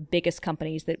most for the biggest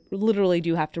companies that literally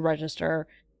do have to register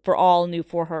for all new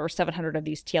 400 or 700 of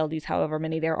these TLDs, however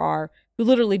many there are, who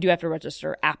literally do have to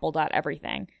register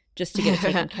Apple.everything just to get it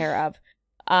taken care of.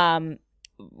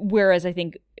 Whereas I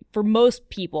think for most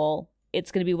people,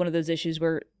 it's going to be one of those issues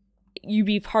where you'd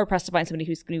be hard pressed to find somebody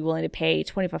who's going to be willing to pay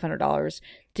 $2,500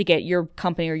 to get your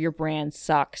company or your brand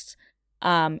sucks.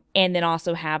 And then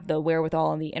also have the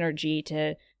wherewithal and the energy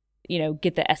to,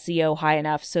 get the SEO high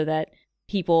enough so that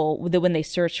people, when they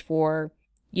search for,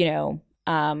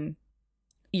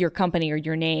 your company or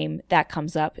your name, that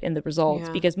comes up in the results.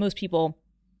 Yeah. Because most people,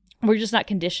 we're just not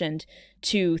conditioned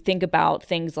to think about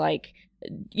things like,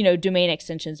 domain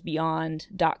extensions beyond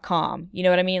 .com. You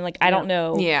know what I mean? Like, I don't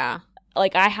know. Yeah.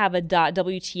 Like, I have a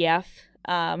 .wtf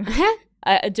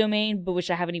a domain, but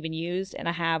which I haven't even used, and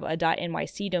I have a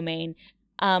 .nyc domain.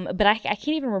 But I can't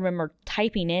even remember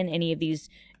typing in any of these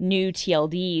new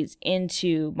TLDs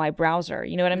into my browser.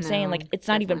 You know what I'm saying? Like, it's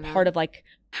not even part of like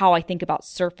how I think about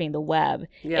surfing the web.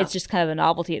 Yeah. It's just kind of a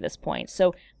novelty at this point.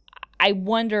 So I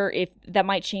wonder if that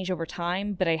might change over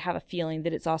time, but I have a feeling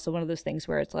that it's also one of those things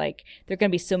where it's like there are going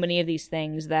to be so many of these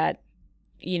things that,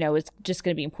 it's just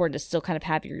going to be important to still kind of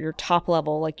have your top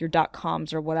level, like your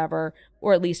 .coms or whatever,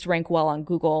 or at least rank well on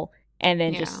Google. And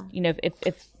then just,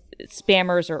 if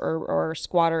spammers or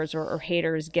squatters or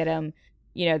haters get them,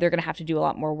 they're going to have to do a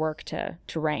lot more work to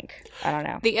rank. I don't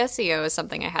know. The SEO is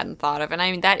something I hadn't thought of.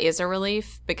 And that is a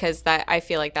relief, because I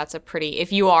feel like that's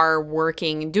if you are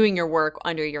doing your work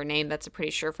under your name, that's a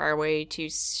pretty surefire way to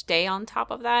stay on top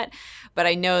of that. But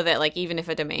I know that like, even if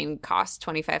a domain costs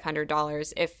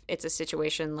 $2,500, if it's a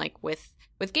situation like with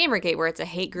Gamergate, where it's a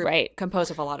hate group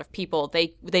composed of a lot of people,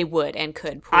 they would and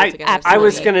could pull together. I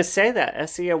was going to say that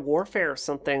SEO warfare is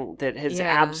something that has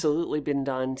absolutely been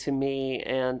done to me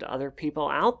and other people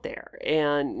out there.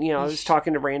 And, I was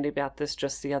talking to Randy about this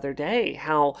just the other day,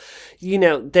 how,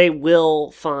 they will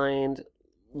find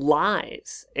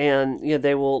lies, and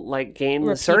they will like game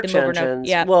the search engines.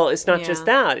 Well, it's not just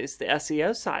that, it's the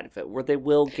SEO side of it, where they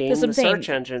will game the search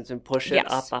engines and push it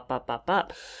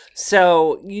up.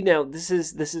 So this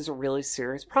is a really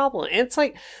serious problem. And it's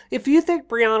like, if you think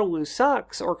Brianna Wu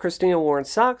sucks, or Christina Warren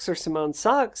sucks, or Simone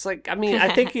sucks, like,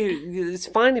 I think it's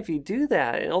fine if you do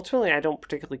that. And ultimately, I don't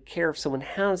particularly care if someone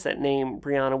has that name,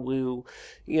 Brianna Wu,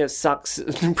 sucks,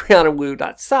 Brianna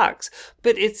Wu.sucks,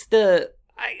 but it's the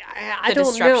I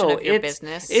don't know. Of your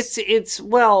business. It's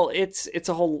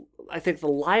a whole. I think the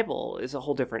libel is a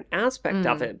whole different aspect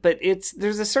of it, but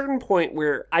there's a certain point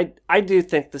where I do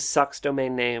think the sucks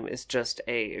domain name is just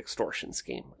a extortion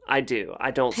scheme. I do.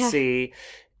 I don't see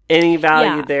any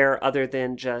value there other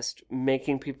than just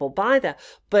making people buy that.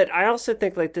 But I also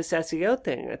think like this SEO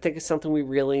thing, I think it's something we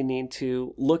really need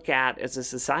to look at as a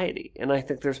society. And I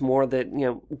think there's more that,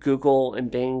 Google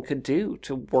and Bing could do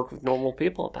to work with normal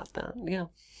people about that. Yeah.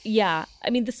 Yeah.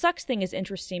 The sucks thing is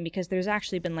interesting because there's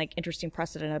actually been like interesting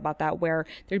precedent about that, where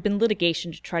there'd been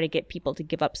litigation to try to get people to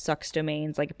give up sucks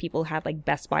domains. Like people had like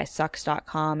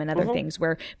BestBuySucks.com and other things,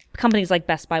 where companies like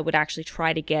Best Buy would actually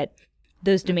try to get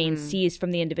those domains seized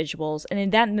from the individuals.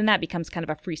 And then that becomes kind of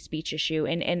a free speech issue.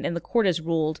 And the court has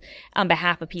ruled on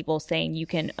behalf of people saying you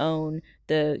can own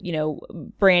the,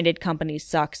 branded company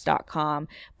sucks.com.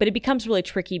 But it becomes really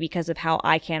tricky because of how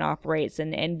ICANN operates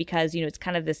and because, it's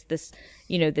kind of this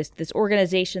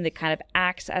organization that kind of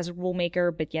acts as a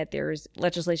rulemaker, but yet there's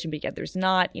legislation, but yet there's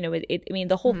not.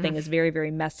 The whole thing is very,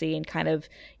 very messy and kind of,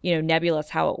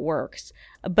 nebulous how it works.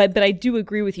 But I do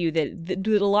agree with you that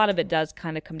a lot of it does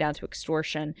kind of come down to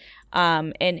extortion.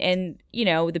 And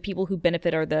the people who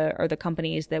benefit are the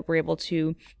companies that were able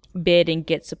to bid and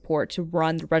get support to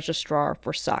run the registrar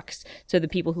for Sucks. So the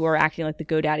people who are acting like the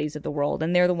GoDaddies of the world,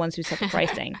 and they're the ones who set the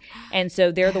pricing. And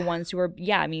so they're the ones who are,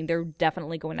 they're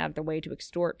definitely going out of their way to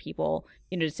extort people,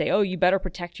 to say, oh, you better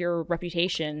protect your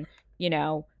reputation,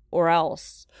 or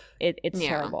else it's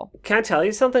terrible. Can I tell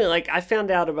you something? Like, I found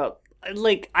out about,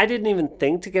 I didn't even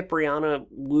think to get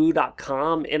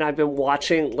BriannaWu.com, and I've been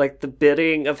watching, the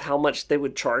bidding of how much they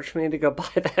would charge me to go buy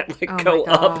that, go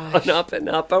up and up and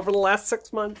up over the last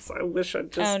 6 months. I wish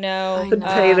I'd just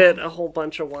paid it a whole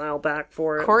bunch a while back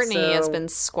for it. Courtney has been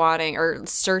squatting or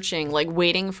searching,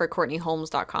 waiting for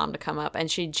CourtneyHolmes.com to come up, and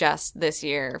she just this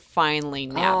year finally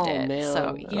nabbed it. Man.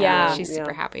 So, she's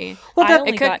super happy. Well,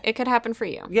 it could happen for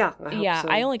you. Yeah, I hope so.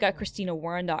 I only got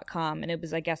ChristinaWarren.com, and it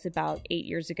was, I guess, about 8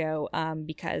 years ago.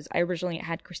 Because I originally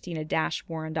had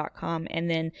Christina-Warren.com, and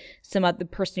then the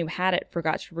person who had it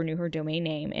forgot to renew her domain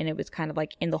name, and it was kind of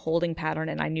in the holding pattern,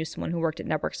 and I knew someone who worked at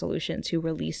Network Solutions who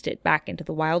released it back into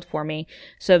the wild for me,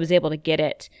 so I was able to get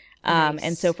it. Nice.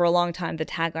 And so for a long time, the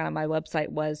tagline on my website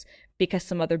was, because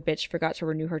some other bitch forgot to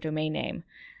renew her domain name.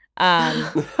 And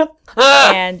but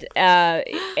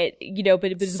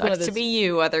it was Sucks one of those, to be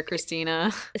you, other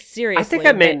Christina. Seriously, I think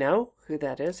I may know who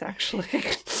that is, actually.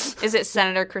 Is it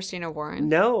Senator Christina Warren?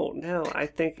 No. I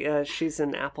think she's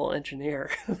an Apple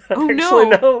engineer.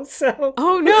 No. So.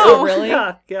 Oh no! Really?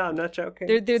 Yeah, I'm not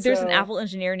joking. There's an Apple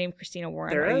engineer named Christina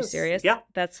Warren. Are you serious? Yeah.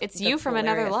 It's you from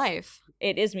another life.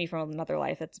 It is me from another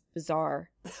life. That's bizarre.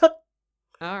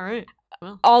 All right.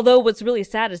 Well. Although what's really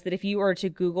sad is that if you were to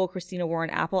Google Christina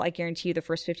Warren Apple, I guarantee you the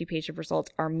first 50 pages of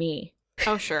results are me.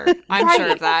 Oh, sure. I'm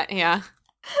sure of that. Yeah.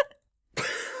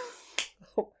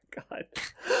 God.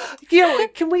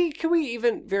 Can we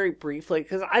even very briefly,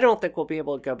 because I don't think we'll be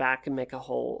able to go back and make a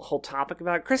whole topic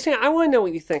about it. Christina, I want to know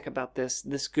what you think about this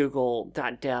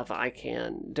google.dev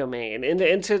ICANN domain,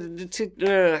 and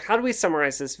to how do we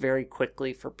summarize this very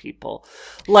quickly for people?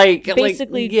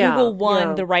 Basically, Google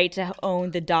won the right to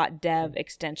own the .dev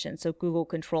extension, so Google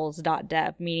controls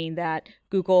 .dev, meaning that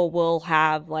Google will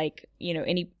have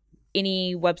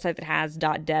any website that has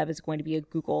 .dev is going to be a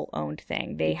Google-owned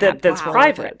thing. That's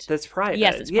private. That's private.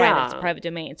 Yes, it's private. It's a private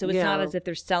domain. So it's not as if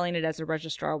they're selling it as a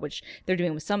registrar, which they're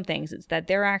doing with some things. It's that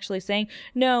they're actually saying,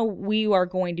 no, we are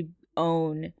going to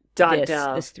own this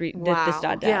 .dev.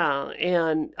 Yeah,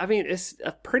 and I mean, it's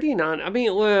a pretty part of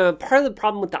the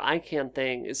problem with the ICANN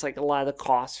thing is a lot of the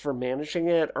costs for managing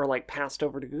it are passed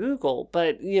over to Google.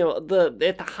 But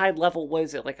at the high level, what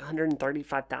is it,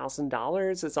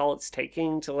 $135,000 is all it's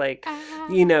taking to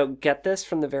get this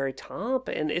from the very top,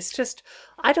 and it's just,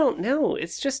 I don't know,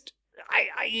 it's just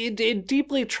it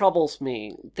deeply troubles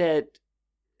me that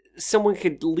someone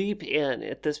could leap in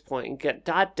at this point and get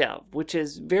 .dev, which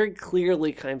is very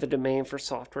clearly kind of a domain for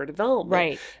software development,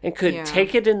 right? And could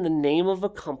take it in the name of a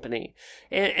company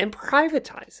and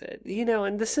privatize it,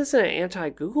 And this isn't an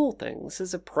anti-Google thing. This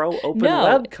is a pro-open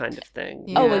web kind of thing.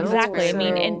 Oh, exactly. So, I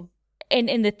mean,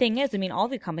 and the thing is, all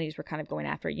the companies were kind of going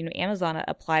after it. Amazon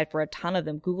applied for a ton of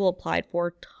them. Google applied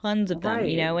for tons of them,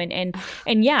 right.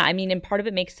 And yeah, and part of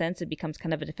it makes sense. It becomes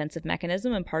kind of a defensive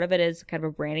mechanism, and part of it is kind of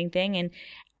a branding thing. And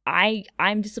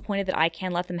I'm disappointed that I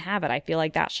can't let them have it. I feel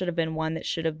like that should have been one that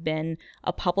should have been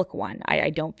a public one. I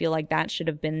don't feel like that should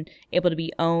have been able to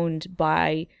be owned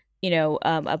by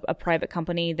a private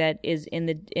company that is in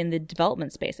the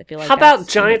development space. I feel like. How about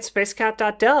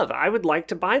giantspacecat.dev? I would like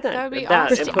to buy that. That would be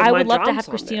awesome. I would love to have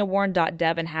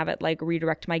ChristinaWarren.dev and have it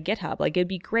redirect to my GitHub. It'd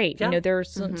be great. Yeah.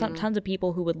 There's tons of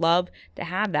people who would love to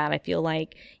have that. I feel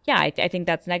like, I think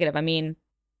that's negative.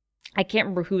 I can't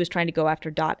remember who was trying to go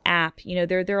after .app.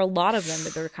 There are a lot of them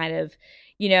that they're kind of,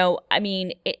 when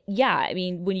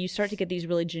you start to get these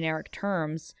really generic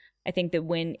terms, I think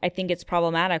it's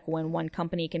problematic when one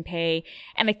company can pay,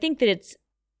 and I think that it's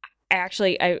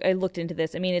actually, I looked into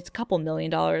this. It's a couple $1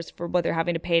 million for what they're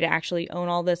having to pay to actually own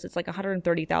all this. It's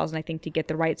 $130,000, I think, to get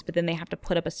the rights, but then they have to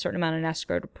put up a certain amount in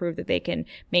escrow to prove that they can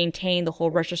maintain the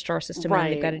whole registrar system, right.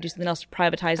 And they've got to do something else to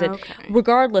privatize it. Okay.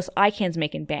 Regardless, ICANN's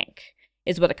making bank.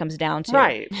 is what it comes down to.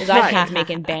 Right. Is ICANN's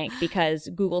making bank because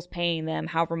Google's paying them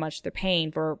however much they're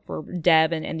paying for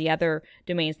dev and the other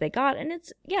domains they got. And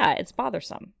it's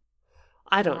bothersome.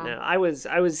 I don't know. I was,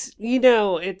 I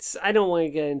don't want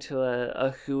to get into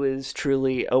a who is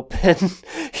truly open,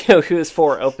 who is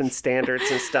for open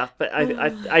standards and stuff, but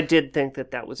I did think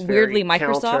that was very weirdly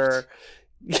Microsoft.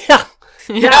 Yeah.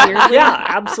 Weirdly? Yeah,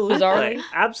 absolutely. Bizarrely?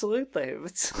 Absolutely.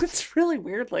 It's really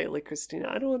weird lately,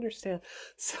 Christina. I don't understand.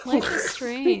 So, Life is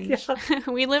strange.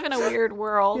 We live in a weird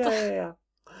world. Yeah.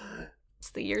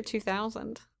 It's the year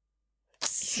 2000.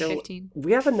 So 15.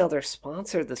 we have another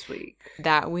sponsor this week.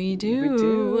 That we do. We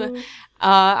do.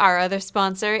 Our other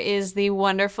sponsor is the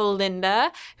wonderful Lynda,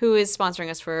 who is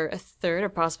sponsoring us for a third or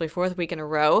possibly fourth week in a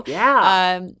row.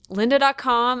 Yeah.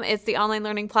 Lynda.com. It's the online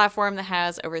learning platform that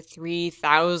has over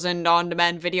 3,000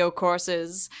 on-demand video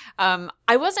courses.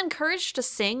 I was encouraged to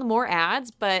sing more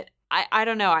ads, but I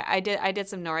don't know. I did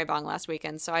some Noraebang last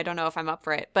weekend, so I don't know if I'm up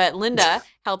for it. But Lynda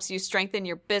helps you strengthen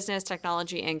your business,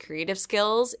 technology, and creative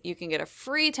skills. You can get a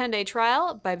free 10-day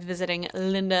trial by visiting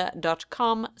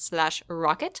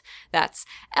lynda.com/rocket. That's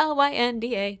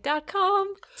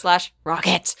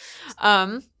lynda.com/rocket.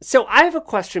 So I have a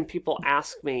question people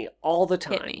ask me all the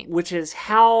Hit time, me. which is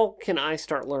how can I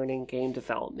start learning game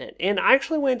development? And I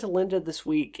actually went to Lynda this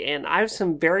week, and I have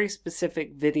some very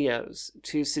specific videos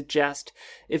to suggest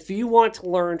if you want to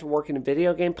learn to work in a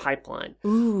video game pipeline.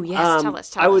 Ooh, yes. Tell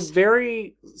us. I would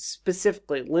very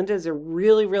specifically, Lynda has a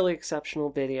really, really exceptional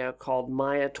video called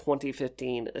Maya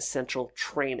 2015 Essential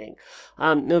Training.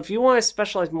 Now, if you want to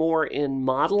specialize more in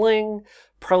modeling,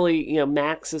 probably,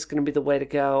 Max is going to be the way to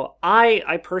go.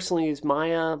 I personally use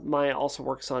Maya. Maya also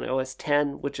works on OS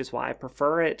 10, which is why I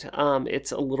prefer it.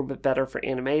 It's a little bit better for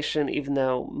animation, even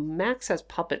though Max has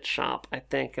Puppet Shop, I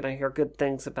think, and I hear good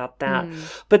things about that.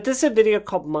 But this is a video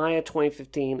called Maya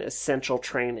 2015 Essential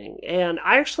Training. And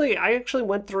I actually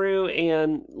went through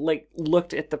and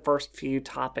looked at the first few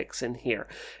topics in here.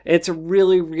 It's a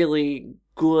really, really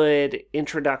good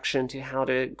introduction to how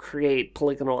to create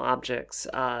polygonal objects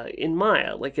in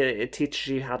Maya. It teaches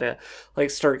you how to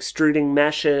start extruding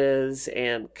meshes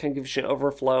and kind of gives you an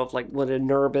overflow of what a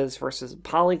NURB is versus a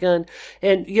polygon.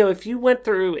 And if you went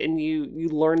through and you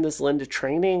learned this Lynda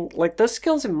training, those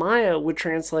skills in Maya would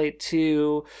translate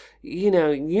to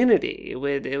Unity.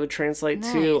 It would translate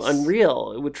to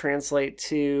Unreal. It would translate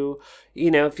to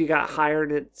if you got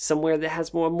hired at somewhere that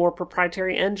has more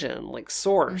proprietary engine like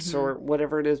Source or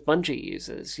whatever it is Bungie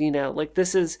uses.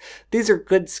 These are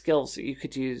good skills that you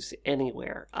could use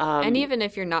anywhere. And even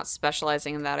if you're not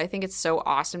specializing in that, I think it's so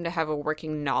awesome to have a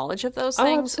working knowledge of those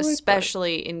things,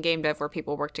 especially in game dev where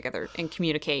people work together and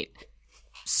communicate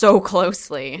so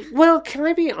closely. Well, can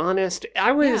I be honest?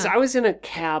 I was in a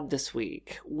cab this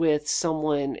week with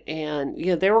someone, and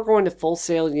they were going to Full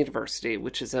Sail University,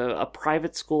 which is a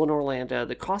private school in Orlando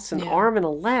that costs an arm and a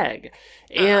leg.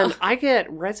 And I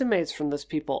get resumes from those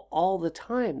people all the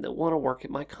time that want to work at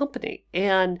my company.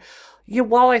 And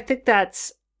while I think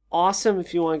that's awesome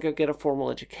if you want to go get a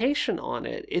formal education on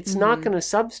it, it's not going to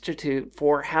substitute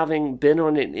for having been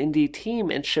on an indie team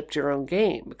and shipped your own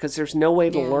game, because there's no way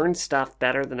to learn stuff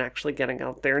better than actually getting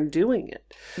out there and doing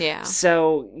it. Yeah.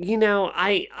 So,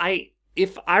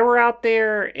 if I were out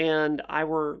there and I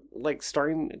were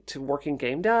starting to work in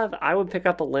game dev, I would pick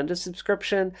up a Lynda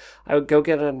subscription. I would go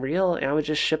get Unreal and I would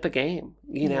just ship a game.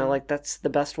 That's the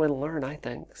best way to learn, I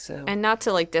think. So, and not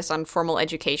to diss on formal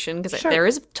education, because there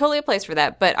is totally a place for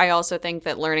that. But I also think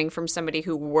that learning from somebody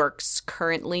who works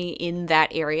currently in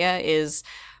that area is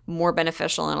more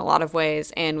beneficial in a lot of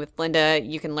ways. And with Lynda,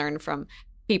 you can learn from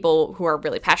people who are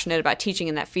really passionate about teaching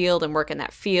in that field and work in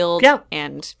that field. Yeah.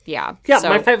 And I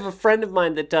have a friend of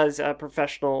mine that does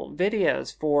professional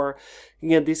videos for,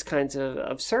 these kinds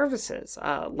of services,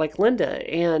 like Lynda.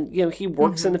 And, he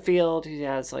works in the field. He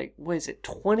has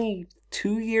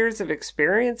 22 years of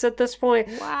experience at this point.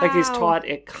 Wow. He's taught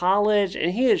at college,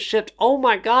 and he has shipped, oh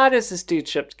my God, has this dude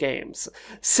shipped games.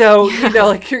 So,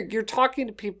 you're talking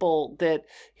to people that,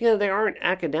 they aren't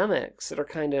academics that are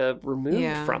kind of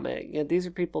removed from it. These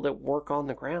are people that work on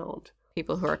the ground.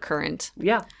 People who are current.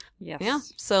 Yeah. Yes. Yeah.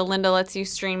 So Lynda lets you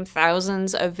stream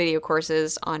thousands of video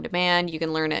courses on demand. You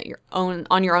can learn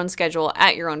on your own schedule,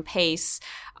 at your own pace,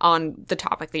 on the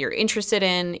topic that you're interested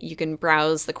in. You can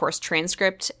browse the course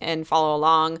transcript and follow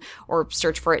along, or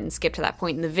search for it and skip to that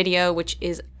point in the video, which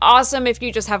is awesome if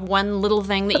you just have one little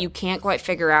thing that you can't quite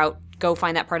figure out. Go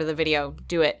find that part of the video.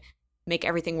 Do it. make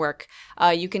everything work.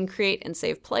 You can create and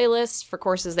save playlists for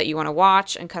courses that you want to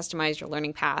watch and customize your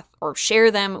learning path or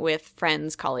share them with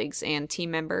friends, colleagues, and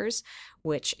team members,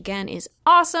 which again is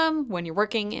awesome when you're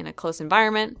working in a close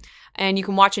environment. And you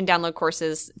can watch and download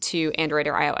courses to Android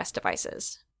or iOS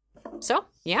devices. So,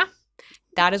 yeah.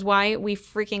 That is why we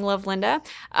freaking love Lynda.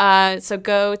 So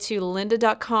go to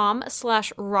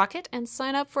lynda.com/rocket and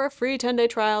sign up for a free 10-day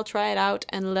trial. Try it out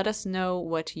and let us know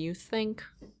what you think.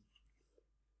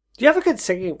 You have a good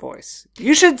singing voice.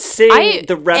 You should sing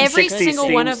the Rev 60 Every single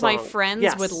theme one of song. my friends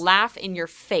Yes. would laugh in your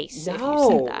face if you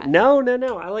said that. No.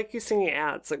 I like you singing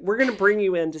ads. Like, we're going to bring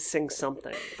you in to sing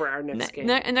something for our next game.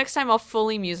 Next time I'll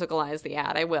fully musicalize the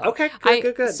ad. I will. Okay,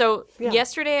 good. So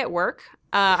yesterday at work,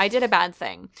 I did a bad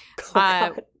thing.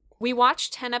 We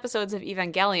watched 10 episodes of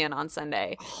Evangelion on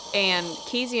Sunday, and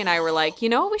Keezy and I were like, you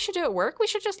know what we should do at work? We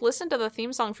should just listen to the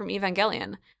theme song from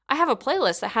Evangelion. I have a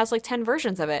playlist that has like 10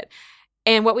 versions of it.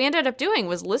 And what we ended up doing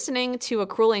was listening to A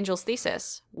Cruel Angel's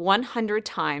Thesis 100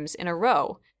 times in a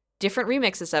row, different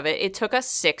remixes of it. It took us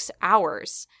 6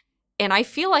 hours. And I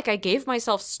feel like I gave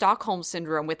myself Stockholm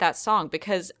Syndrome with that song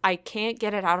because I can't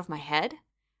get it out of my head.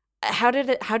 How did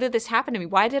this happen to me?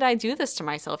 Why did I do this to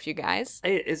myself, you guys?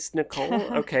 Is Nicole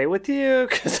okay with you?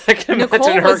 Because I can Nicole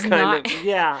imagine her was kind of...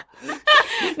 Yeah.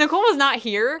 Nicole was not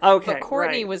here, Okay, but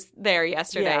Courtney right. was there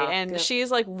yesterday, Yeah, and yeah. she's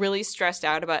like really stressed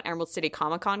out about Emerald City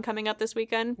Comic Con coming up this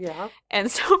weekend. Yeah. And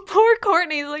so poor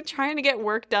Courtney's like trying to get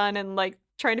work done and like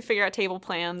trying to figure out table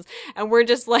plans, and we're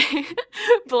just like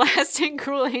blasting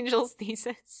Cruel Angel's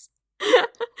Thesis.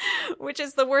 Which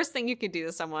is the worst thing you could do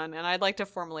to someone, and I'd like to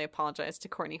formally apologize to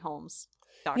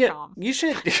CourtneyHolmes.com. Yeah,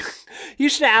 you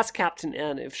should ask Captain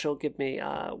N if she'll give me.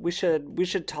 We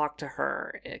should talk to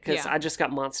her because Yeah. I just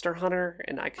got Monster Hunter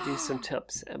and I could use some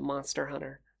tips at Monster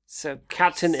Hunter. So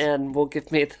Captain N will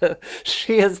give me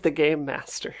she is the game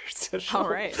master, so All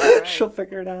right. she'll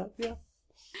figure it out. Yeah.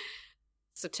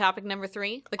 So topic number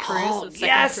 3, the cruise, Oh, the second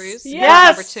yes! cruise.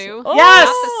 Yes! Number 2. Oh!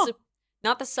 Yes!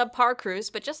 Not the subpar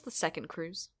cruise, but just the second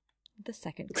cruise. The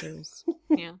second cruise.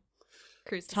 Yeah.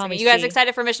 Cruise to Tommy second. You guys C.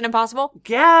 excited for Mission Impossible?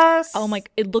 Yes. Oh my!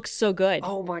 It looks so good.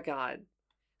 Oh my God.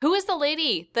 Who is the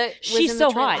lady that was She's in so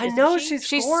the trailer? hot. I Isn't know she?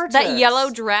 she's gorgeous. That yellow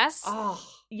dress. Oh.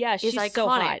 Yeah, she's so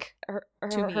hot. iconic Her,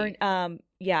 to me.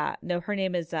 yeah, no, her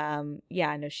name is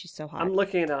she's so hot. I'm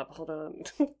looking it up. Hold on.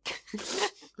 I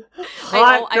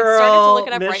Hot started to girl, look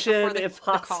it up right Mission before the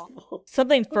call. Impossible.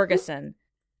 Something Ferguson.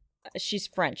 She's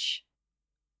French.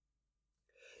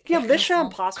 Yeah, Mission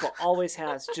Impossible always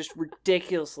has just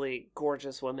ridiculously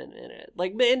gorgeous women in it.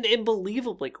 Like, and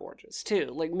unbelievably gorgeous,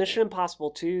 too. Like, Mission Impossible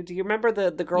 2. Do you remember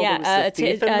the girl that was the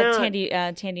thief in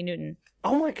that? Tandy Newton.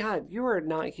 Oh my God, you are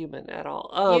not human at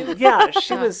all. You- Yeah,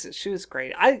 she was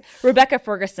great. Rebecca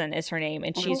Ferguson is her name,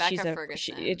 and she's Rebecca a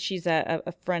Ferguson. she's a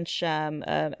French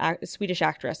Swedish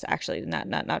actress, actually,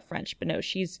 not French, but no,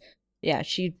 she's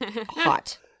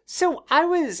hot. So I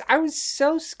was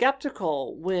so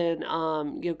skeptical when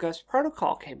Ghost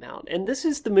Protocol came out, and this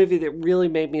is the movie that really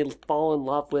made me fall in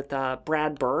love with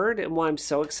Brad Bird, and why I'm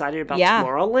so excited about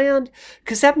Tomorrowland,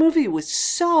 because that movie was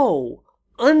so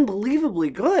unbelievably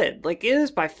good. Like, it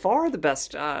is by far the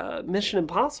best Mission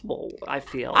Impossible, I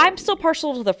feel. I'm still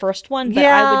partial to the first one, but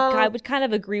I would kind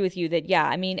of agree with you that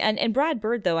I mean, and Brad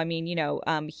Bird though, I mean,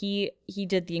 he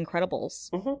did The Incredibles.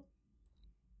 Mm-hmm.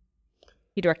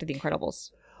 He directed The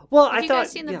Incredibles. Well, Have I you thought.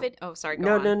 guys seen the video? Oh, sorry.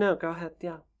 Go on. No. Go ahead.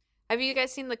 Yeah. Have you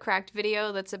guys seen the cracked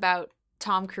video that's about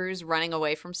Tom Cruise running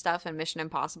away from stuff in Mission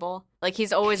Impossible? Like,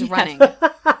 he's always running.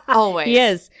 Always. He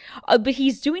is, but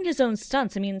he's doing his own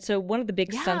stunts. I mean, so one of the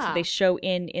big stunts that Yeah. they show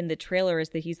in the trailer is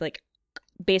that he's like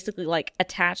basically like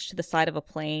attached to the side of a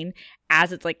plane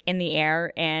as it's like in the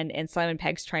air, and Simon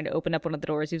Pegg's trying to open up one of the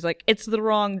doors. He was like, "It's the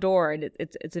wrong door," and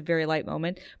it's a very light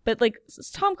moment. But like,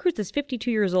 Tom Cruise is 52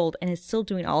 years old and is still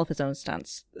doing all of his own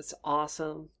stunts. That's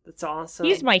awesome.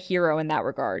 He's my hero in that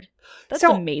regard. That's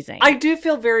So, amazing. I do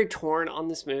feel very torn on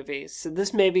this movie, so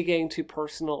this may be getting too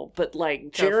personal, but like, Go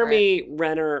for Jeremy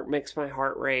Renner makes my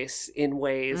heart race in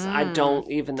ways I Mm.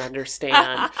 don't even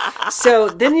understand. So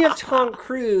then you have Tom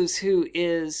Cruise, who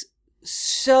is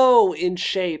so in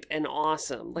shape and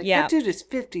awesome. Like, Yeah. that dude is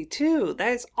 52.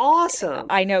 That is awesome.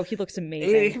 I know, he looks He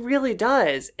amazing. really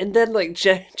does. And then, like,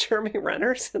 Jeremy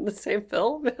Renner's in the same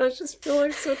film, and I just feel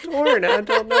like so torn. I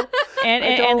don't know.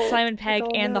 and Simon Pegg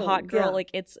and the know. hot girl. Yeah. Like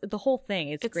it's the whole thing.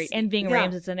 It's great. And Ving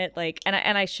Rhames is in it. Like and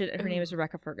I should. Her name is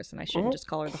Rebecca Ferguson. I shouldn't just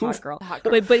call her the hot girl. But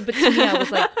to me, I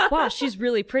was like, wow, she's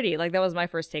really pretty. Like that was my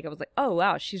first take. I was like, oh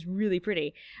wow, she's really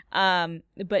pretty.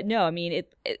 But no, I mean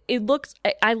it looks.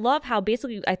 I love how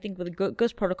basically I think the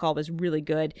Ghost Protocol was really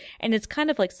good, and it's kind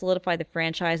of like solidified the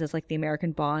franchise as like the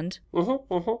American Bond.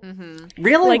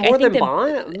 Really, Like, more I think than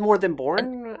Bond, more than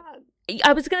Bourne.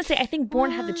 I was gonna say I think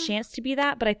Bourne had the chance to be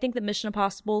that, but I think that Mission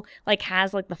Impossible like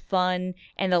has like the fun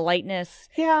and the lightness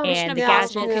Yeah, Mission and the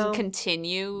Impossible gadgets. can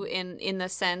continue in the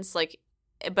sense like,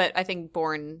 but I think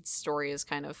Bourne's story is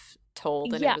kind of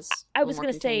told. And Yeah, it was I was more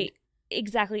gonna say contained.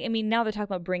 exactly. I mean, now they're talking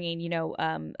about bringing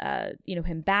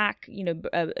him back,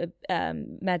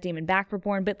 Matt Damon back for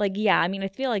Bourne, but like yeah, I mean, I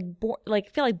feel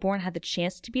like Bourne had the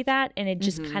chance to be that, and it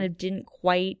just kind of didn't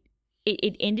quite.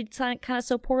 It ended kind of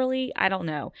so poorly. I don't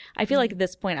know. I feel like at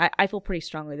this point, I feel pretty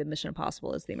strongly that Mission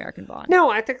Impossible is the American Bond.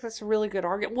 No, I think that's a really good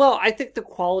argument. Well, I think the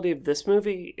quality of this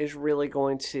movie is really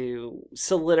going to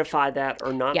solidify that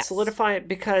or not solidify it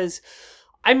because,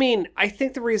 I mean, I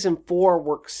think the reason 4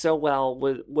 worked so well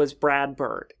was Brad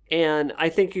Bird. And I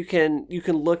think you can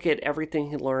look at everything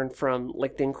he learned from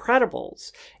like The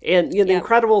Incredibles. And The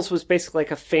Incredibles was basically like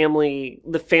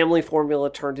the family formula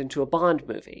turned into a Bond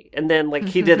movie. And then like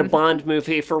he did a Bond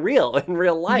movie for real in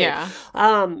real life. Yeah.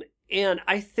 And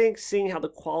I think seeing how the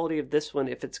quality of this one,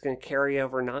 if it's going to carry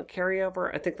over or not carry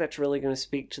over, I think that's really going to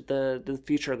speak to the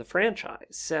future of the franchise.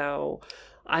 So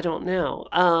I don't know.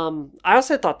 I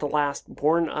also thought the last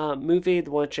Bourne movie, the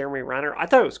one with Jeremy Renner, I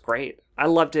thought it was great. I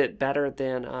loved it better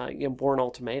than Bourne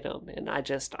Ultimatum, and I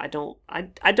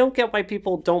don't get why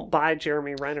people don't buy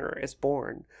Jeremy Renner as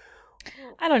Bourne.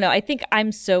 I don't know. I think I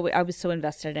was so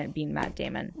invested in it being Matt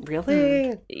Damon.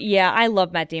 Really? Yeah, I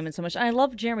love Matt Damon so much. And I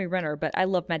love Jeremy Renner, but I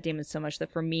love Matt Damon so much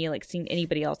that for me, like seeing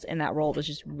anybody else in that role was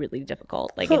just really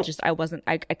difficult. Like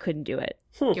I couldn't do it.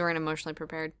 You weren't emotionally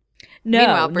prepared. No.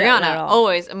 Meanwhile, not Brianna at all.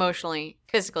 always emotionally,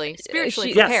 physically,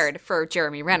 spiritually Yes. prepared for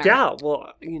Jeremy Renner. Yeah,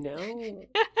 well,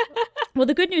 Well,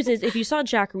 the good news is if you saw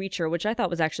Jack Reacher, which I thought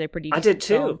was actually a pretty I decent did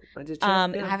too.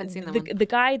 film, I haven't seen that one. the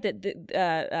guy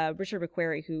that Richard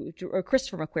McQuarrie, or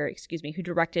Christopher McQuarrie, excuse me, who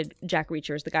directed Jack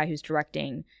Reacher, is the guy who's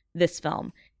directing this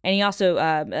film, and he also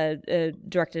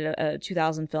directed a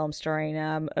 2000 film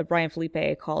starring Brian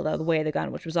Felipe called The Way of the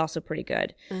Gun, which was also pretty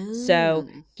good. So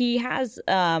he has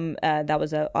that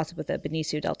was also with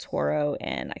Benicio del Toro,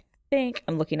 and I think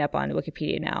I'm looking up on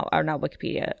Wikipedia now, or not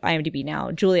Wikipedia, IMDb now,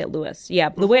 Juliette Lewis. Yeah,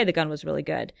 The Way of the Gun was really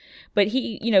good. But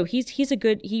he's a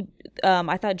good,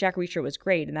 I thought Jack Reacher was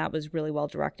great, and that was really well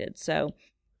directed. So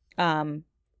I'm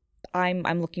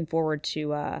looking forward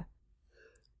to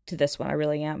this one. I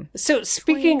really am. So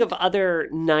speaking of other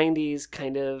 90s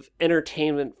kind of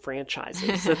entertainment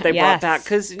franchises that they brought back,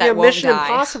 because Mission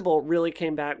Impossible really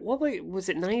came back. What was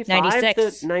it, 95?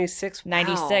 96. 96. Wow.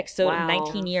 96. So wow.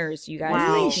 19 years, you guys.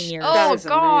 Wow. 19 years. Oh, is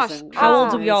gosh. amazing. How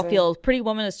old do we all Amazing. feel? Pretty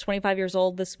Woman is 25 years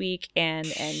old this week, and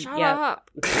Shut yeah. up.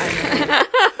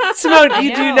 Simone,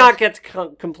 you I do know. not get to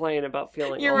complain about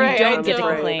feeling You're old. right, You I don't get to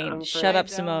don't. complain. I'm Shut up,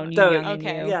 afraid. Simone. You Don't. young and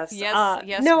Okay. you. Yes.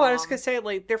 Yes, no, I was Mom. going to say,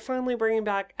 like, they're finally bringing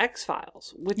back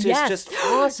X-Files, which Yes. is just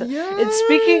awesome. And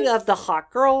speaking of the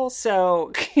hot girl,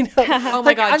 so, Oh my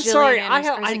like, God, I'm sorry, Gillian, I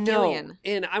or is it know. Gillian?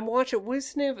 And I'm watching,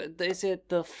 what's the name? Is it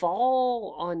The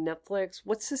Fall on Netflix?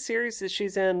 What's the series that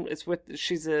she's in? It's with,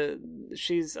 she's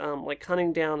like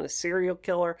hunting down a serial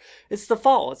killer. It's The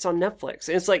Fall. It's on Netflix.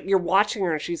 And it's like, you're watching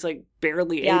her and she's like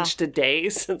barely aged a day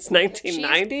since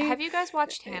 1990. Have you guys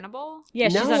watched Hannibal? Yeah,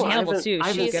 she's No, on I Hannibal haven't- too. I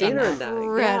haven't She's She's good seen on her that. in that.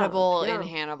 incredible Yeah, in yeah.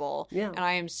 Hannibal. Yeah. And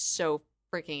I am so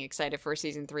freaking excited for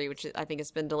season 3, which I think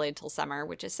has been delayed till summer,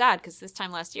 which is sad because this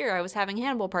time last year I was having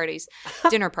Hannibal parties,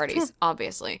 dinner parties,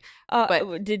 obviously.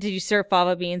 But Did you serve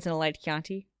fava beans and a light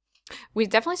Chianti? we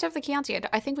definitely served the Chianti.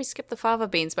 I think we skipped the fava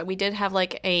beans, but we did have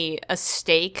like a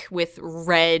steak with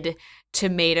red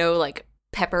tomato, like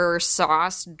pepper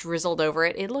sauce drizzled over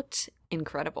it. It looked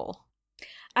incredible.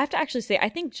 I have to actually say, I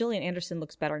think Gillian Anderson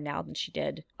looks better now than she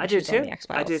did. I when do she was on too. The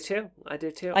X-Files. I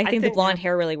do too. I think the blonde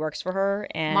hair really works for her.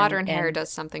 And Modern hair and, does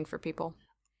something for people.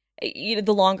 The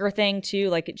longer thing too,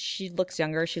 like she looks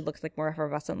younger. She looks like more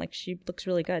effervescent. Like she looks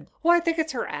really good. Well, I think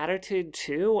it's her attitude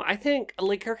too. I think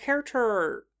like her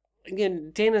character,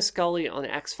 again, Dana Scully on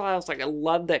X-Files, like I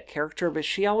love that character, but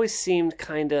she always seemed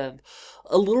kind of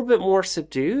a little bit more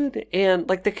subdued. And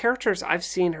like the characters I've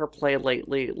seen her play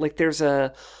lately, like there's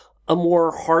a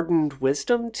more hardened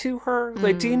wisdom to her.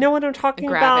 Like, do you know what I'm talking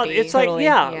about? Gravity. It's like, Totally.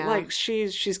 yeah, like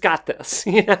she's got this,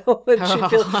 you know.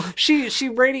 And she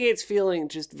radiates feeling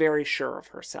just very sure of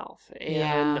herself, and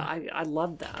Yeah. I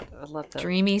love that. I love that.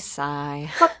 Dreamy sigh.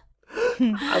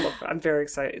 I love it. I'm very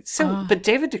excited. So, but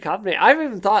David Duchovny, I haven't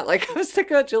even thought, like, I was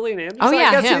thinking about Gillian Anderson. Oh, yeah,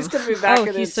 I guess him. he's going to be back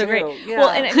in he's it, so too. great. Yeah. Well,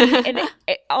 and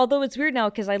although it's weird now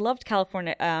because I loved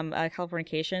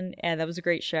Californication, and that was a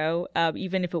great show.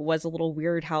 Even if it was a little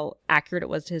weird how accurate it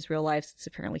was to his real life, since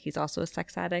apparently he's also a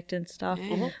sex addict and stuff.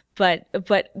 Mm-hmm. But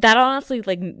that honestly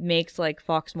like makes like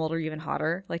Fox Mulder even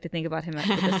hotter. Like to think about him with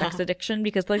the sex addiction,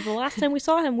 because like the last time we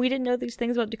saw him, we didn't know these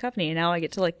things about Duchovny, and now I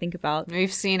get to like think about.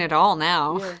 We've seen it all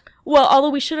now. Yeah. Well, although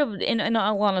we should have, in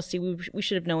all honesty, we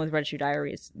should have known with Red Shoe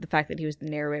Diaries, the fact that he was the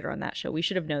narrator on that show, we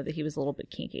should have known that he was a little bit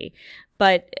kinky.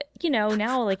 But,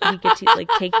 now, like, we get to, like,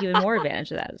 take even more advantage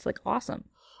of that. It's, like, awesome.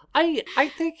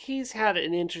 I think he's had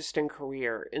an interesting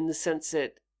career in the sense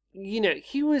that,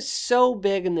 he was so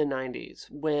big in the 90s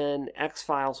when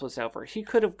X-Files was over. He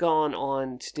could have gone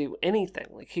on to do anything.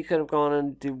 Like, he could have gone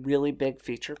on to do really big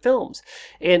feature films.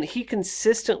 And he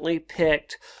consistently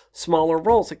picked smaller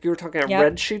roles. Like, you were talking about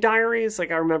Red Shoe Diaries. Like,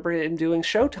 I remember him doing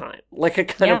Showtime. Like, a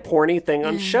kind of porny thing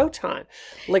on Showtime.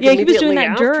 Like, he was doing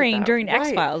that during during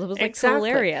X-Files. It was, like,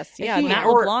 hilarious. Yeah, Matt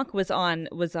LeBlanc was on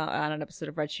an episode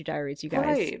of Red Shoe Diaries, you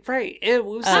guys. Right. It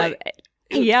was...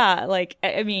 yeah, like,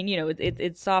 I mean,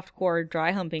 it's softcore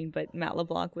dry humping, but Matt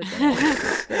LeBlanc was in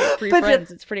it. Free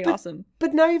Friends. It's pretty awesome.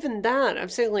 But not even that. I'm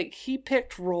saying, like, he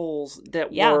picked roles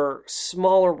that were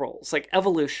smaller roles, like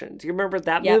Evolution. Do you remember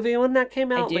that movie when that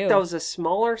came out? I do. Like, that was a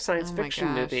smaller science fiction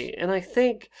movie. And I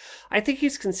think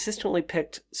he's consistently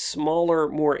picked smaller,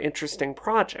 more interesting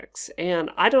projects. And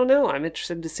I don't know. I'm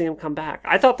interested to see him come back.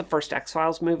 I thought the first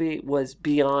X-Files movie was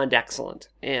beyond excellent.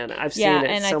 And I've seen it so many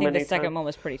times. Yeah, and I think the second one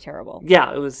was pretty terrible.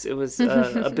 Yeah, it was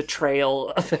a betrayal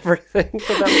of everything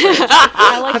for them.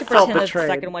 I like to pretend that the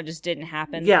second one just didn't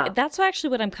happen. Yeah. That's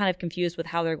actually what I'm kind of confused with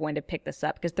how they're going to pick this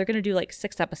up, because they're going to do like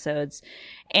 6 episodes.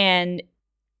 And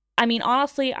I mean,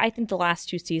 honestly, I think the last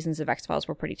 2 seasons of X-Files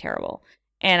were pretty terrible.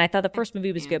 And I thought the first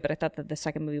movie was good, but I thought that the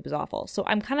second movie was awful. So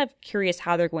I'm kind of curious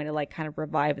how they're going to like kind of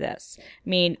revive this. I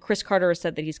mean, Chris Carter has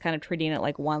said that he's kind of treating it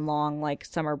like one long like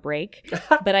summer break.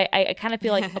 But I kind of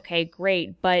feel like, okay,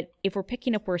 great. But if we're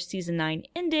picking up where season 9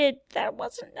 ended, that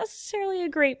wasn't necessarily a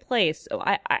great place. So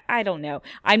I don't know.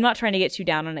 I'm not trying to get too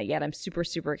down on it yet. I'm super,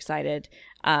 super excited.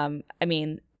 I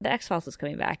mean, the X-Files is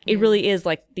coming back. It really is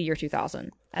like the year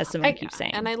 2000, as someone keeps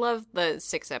saying. And I love the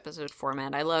 6-episode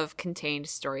format. I love contained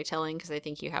storytelling because I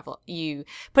think you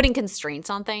putting constraints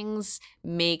on things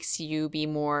makes you be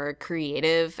more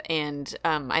creative and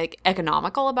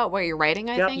economical about what you're writing,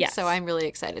 I think. Yes. So I'm really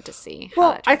excited to see.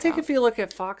 Well, I think if you look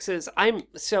at Fox's, I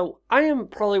am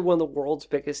probably one of the world's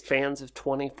biggest fans of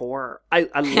 24. I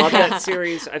love that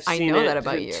series. I've seen that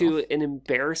about you. To an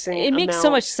embarrassing It makes amount. so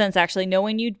much sense, actually,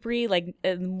 knowing you, Brie. Like,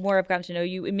 the more I've gotten to know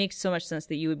you, it makes so much sense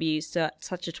that you would be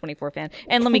such a 24 fan.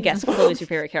 And let me guess, Chloe's your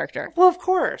favorite character. Well, of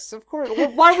course.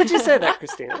 Well, why would you say that,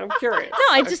 Christina? I'm curious.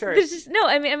 No,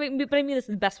 I mean this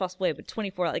in the best possible way. But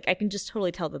 24, like, I can just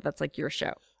totally tell that that's like your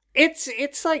show.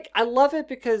 It's like, I love it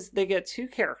because they get 2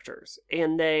 characters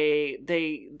and they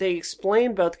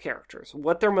explain both characters,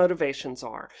 what their motivations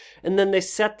are, and then they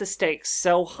set the stakes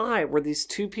so high where these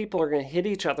 2 people are going to hit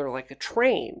each other like a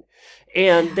train,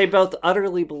 and they both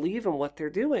utterly believe in what they're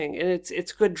doing, and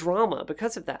it's good drama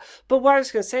because of that. But what I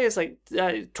was going to say is, like,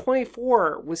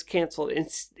 24 was canceled, and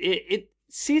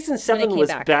season 7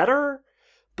 was better,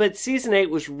 but season 8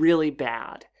 was really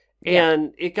bad.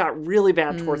 And it got really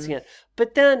bad towards the end.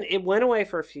 But then it went away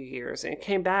for a few years and it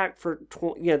came back for,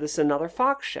 this is another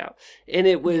Fox show. And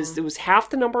it was half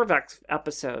the number of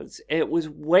episodes. And it was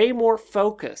way more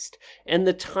focused. And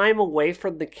the time away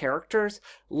from the characters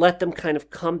let them kind of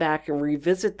come back and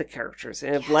revisit the characters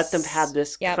and let them have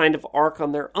this kind of arc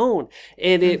on their own.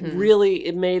 And it really,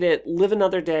 it made it Live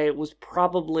Another Day. It was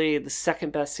probably the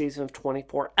second best season of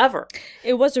 24 ever.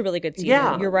 It was a really good season.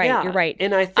 Yeah, You're right. yeah. You're right.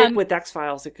 And I think with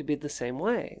X-Files, it could be the same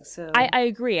way. So I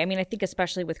agree. I mean, I think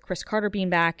especially with Chris Carter being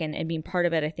back and being part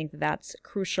of it, I think that's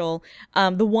crucial.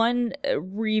 The one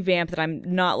revamp that I'm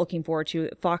not looking forward to,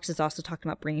 Fox is also talking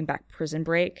about bringing back Prison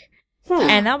Break.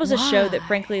 And that was a show that,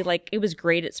 frankly, like, it was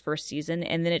great its first season,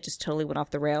 and then it just totally went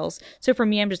off the rails. So for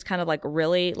me, I'm just kind of like,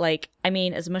 really? Like, I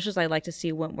mean, as much as I like to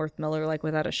see Wentworth Miller, like,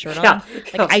 without a shirt on,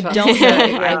 like, I don't know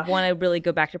if I want to really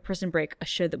go back to Prison Break, a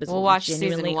show that was We'll watch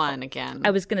genuinely... season 1 again. I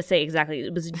was going to say, exactly.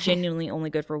 It was genuinely only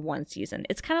good for one season.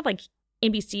 It's kind of like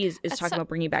NBC is talking about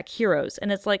bringing back Heroes,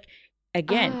 and it's like,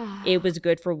 again, it was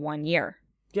good for 1 year.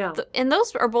 Yeah. And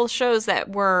those are both shows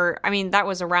that were, I mean, that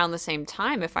was around the same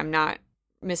time, if I'm not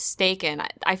mistaken.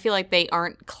 I feel like they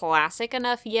aren't classic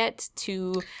enough yet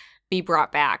to be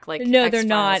brought back. Like, no, X-Files they're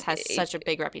not. Has such a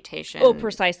big reputation. Oh,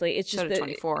 precisely. It's just so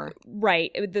 24.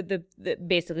 Right. The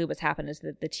basically what's happened is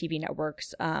that the TV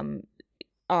networks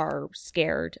are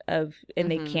scared of, and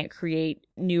they can't create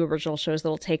new original shows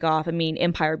that'll take off. I mean,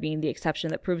 Empire being the exception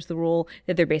that proves the rule,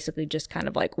 that they're basically just kind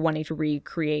of like wanting to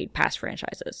recreate past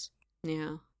franchises.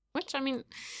 Yeah. Which, I mean,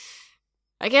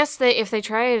 I guess if they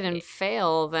try it and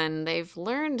fail, then they've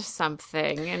learned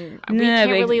something, and we can't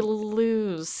really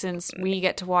lose since we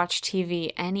get to watch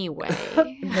TV anyway.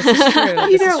 This is true.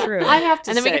 This is true. I have to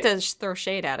and then say, we get to throw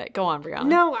shade at it. Go on, Brianna.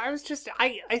 No,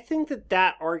 I think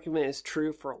that argument is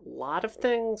true for a lot of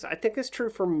things. I think it's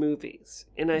true for movies,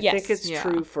 and I think it's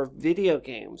true for video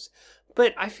games.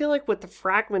 But I feel like with the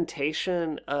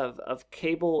fragmentation of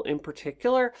cable in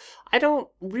particular, I don't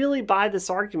really buy this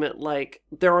argument like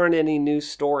there aren't any new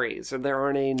stories or there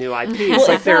aren't any new IPs. Well,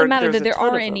 like it's not a matter that there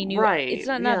aren't any new... Right. It's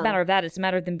not a matter of that. It's a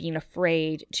matter of them being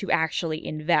afraid to actually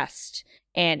invest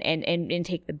and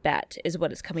take the bet is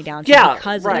what it's coming down to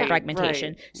because of the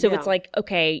fragmentation. So it's like,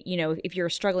 okay, you know, if you're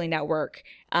a struggling network,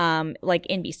 like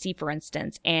NBC, for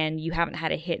instance, and you haven't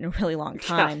had a hit in a really long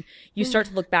time, you start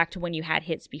to look back to when you had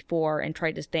hits before and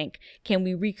try to think, can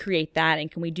we recreate that?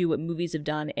 And can we do what movies have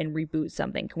done and reboot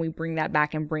something? Can we bring that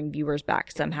back and bring viewers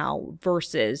back somehow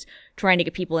versus trying to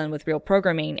get people in with real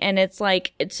programming? And it's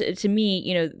like, to me,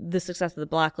 you know, the success of The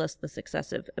Blacklist, the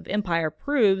success of Empire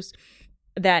proves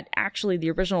that actually the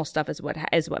original stuff is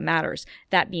what matters.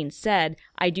 That being said,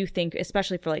 I do think,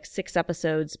 especially for like 6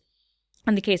 episodes,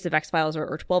 in the case of X-Files,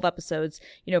 or 12 episodes,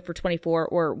 you know, for 24,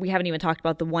 or we haven't even talked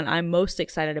about the one I'm most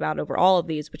excited about over all of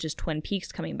these, which is Twin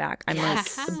Peaks coming back. I'm like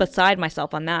beside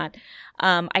myself on that.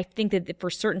 I think that for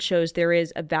certain shows, there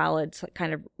is a valid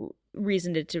kind of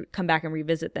reason to come back and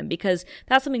revisit them, because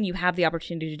that's something you have the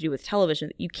opportunity to do with television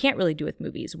that you can't really do with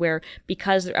movies, where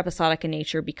because they're episodic in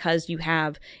nature, because you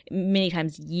have many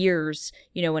times years,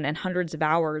 you know, and hundreds of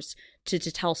hours to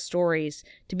tell stories,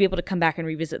 to be able to come back and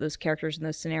revisit those characters and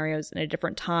those scenarios in a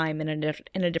different time and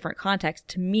in a different context,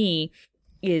 to me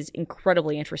is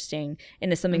incredibly interesting,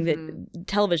 and is something that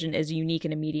television is unique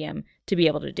in a medium to be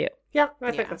able to do. Yeah,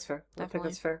 I think that's fair. Definitely. I think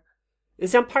that's fair.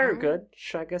 Is Empire good?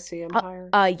 Should I go see Empire?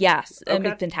 Yes. Okay. I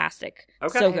mean, fantastic.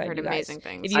 Okay. So I've good, heard you guys. amazing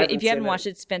things. If you haven't watched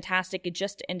it, it's fantastic. It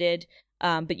just ended,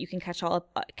 but you can catch up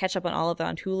on all of it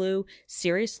on Hulu.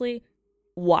 Seriously,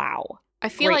 wow. I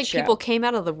feel Great like show. people came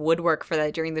out of the woodwork for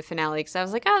that during the finale, because I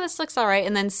was like, oh, this looks all right.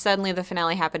 And then suddenly the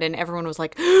finale happened and everyone was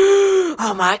like,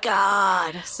 oh my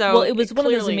God. So well, it was one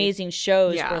of those amazing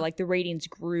shows yeah. where like the ratings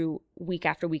grew week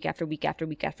after week after week after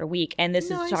week after week. And this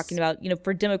is talking about, you know,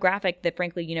 for demographic that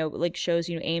frankly, you know, like shows,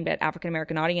 you know, aimed at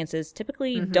African-American audiences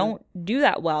typically don't do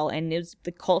that well. And it was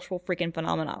the cultural freaking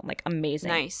phenomenon. Like amazing.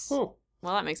 Nice. Cool.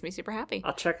 Well, that makes me super happy.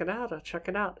 I'll check it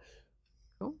out.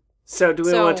 Cool. So do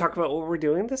we want to talk about what we're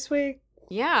doing this week?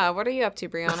 Yeah, what are you up to,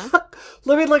 Brianna?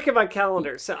 Let me look at my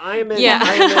calendar. So I am in.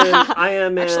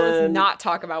 Actually, let's not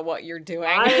talk about what you're doing.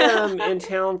 I am in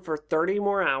town for 30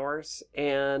 more hours,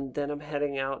 and then I'm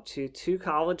heading out to 2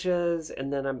 colleges,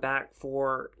 and then I'm back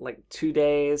for like 2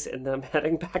 days, and then I'm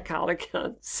heading back out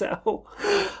again. So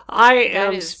I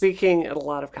am speaking at a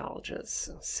lot of colleges.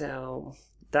 So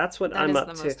that's what I'm up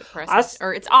to. That is the most depressing.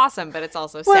 Or it's awesome, but it's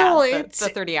also sad. It's the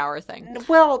 30-hour thing.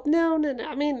 Well, no.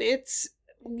 I mean, it's...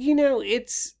 You know,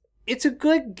 it's a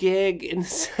good gig in the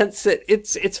sense that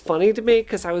it's funny to me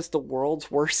because I was the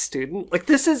world's worst student. Like,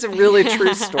 this is a really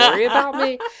true story about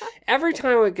me. Every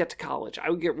time I would get to college, I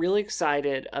would get really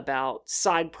excited about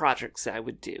side projects that I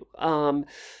would do.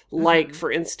 Like,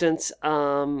 for instance,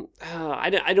 I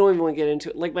don't even want to get into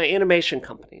it. Like, my animation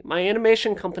company. My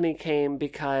animation company came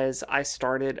because I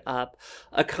started up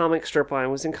a comic strip when I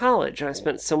was in college. And I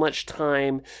spent so much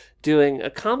time doing a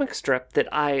comic strip that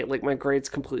my grades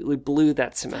completely blew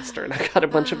that semester and I got a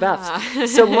bunch of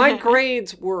Fs. So my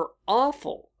grades were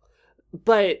awful.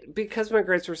 But because my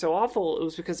grades were so awful, it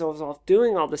was because I was off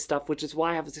doing all this stuff, which is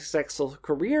why I have a successful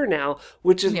career now,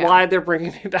 which is why they're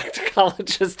bringing me back to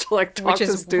colleges to like talk to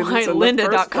students. Which is why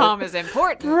lynda.com is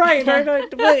important. Right.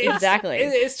 But exactly.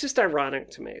 It's just ironic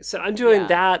to me. So I'm doing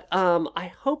that.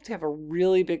 I hope to have a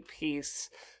really big piece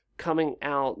coming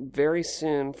out very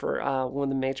soon for one of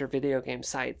the major video game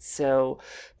sites. So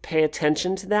pay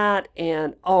attention to that.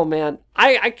 And oh man,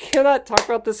 I cannot talk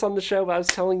about this on the show, but I was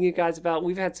telling you guys about,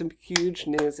 we've had some huge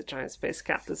news at Giant Space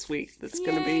Cap this week. That's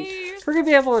going to be, we're going to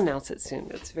be able to announce it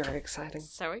soon. It's very exciting.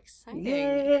 So exciting.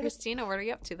 Yay. Christina, what are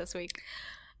you up to this week?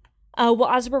 Well,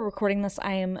 as we're recording this,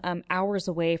 I am hours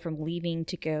away from leaving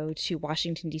to go to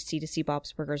Washington, D.C. to see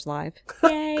Bob's Burgers live.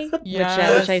 Yay!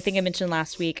 Yes. Which I think I mentioned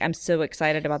last week. I'm so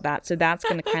excited about that. So that's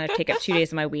going to kind of take up 2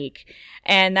 days of my week.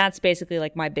 And that's basically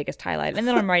like my biggest highlight. And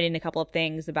then I'm writing a couple of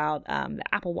things about the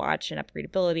Apple Watch and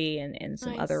upgradability and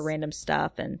some other random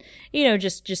stuff. And,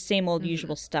 just same old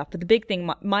usual stuff. But the big thing,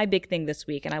 my big thing this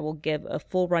week, and I will give a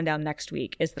full rundown next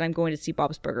week, is that I'm going to see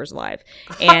Bob's Burgers live.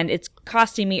 And it's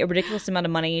costing me a ridiculous amount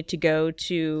of money to go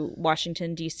to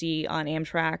Washington, D.C. on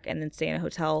Amtrak and then stay in a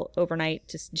hotel overnight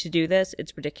to do this.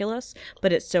 It's ridiculous,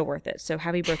 but it's so worth it. So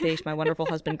happy birthday to my wonderful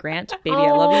husband, Grant. Baby,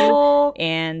 I love you.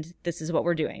 And this is what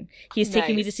we're doing. He's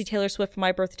taking me to see Taylor Swift for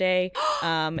my birthday,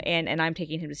 and I'm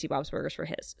taking him to see Bob's Burgers for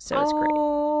his. So it's great.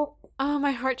 Oh,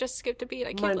 my heart just skipped a beat.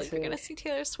 I can't believe you're going to see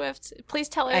Taylor Swift. Please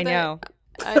tell her I know.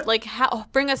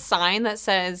 bring a sign that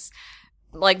says,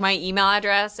 like, my email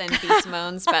address and be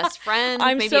Simone's best friend.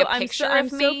 Maybe a picture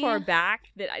of me. I'm so far back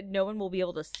that no one will be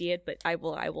able to see it, but I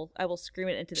will scream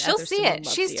it into the She'll ether. see it.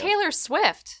 She's Taylor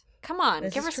Swift. Come on,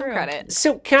 give her some credit.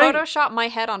 So can Photoshop my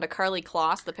head onto Carly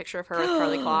Kloss, the picture of her with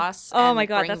Carly Kloss. Oh my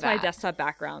god, that's my desktop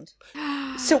background.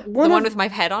 So the one with my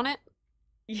head on it?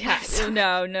 Yes.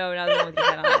 No, not the one with your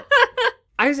head on it.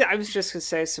 I was just gonna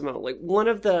say, Simone, like, one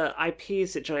of the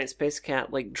IPs that Giant Space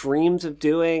Cat like dreams of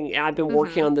doing. I've been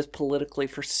working on this politically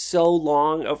for so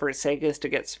long over at Sega, is to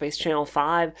get Space Channel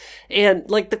 5, and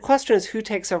like the question is who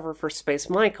takes over for Space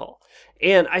Michael.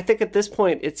 And I think at this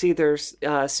point it's either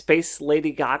Space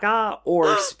Lady Gaga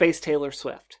or Space Taylor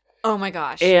Swift. Oh my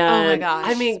gosh! And, oh my gosh!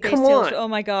 I mean, Space come Taylor on! Oh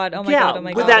my god! Oh my yeah, god! Oh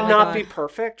my god! Would that oh not god. be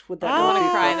perfect? Would that I not want be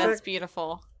to cry. perfect? That's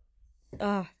beautiful.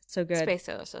 Oh, so good. Space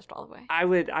Taylor Swift all the way. I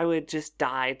would just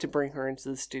die to bring her into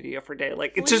the studio for a day.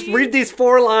 Like, Please? just read these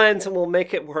 4 lines and we'll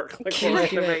make it work. Like, we'll Can't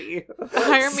do it. activate you.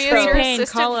 Hire me as your assistant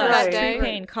call for us. that Right. day.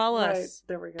 Pain, call us. Right,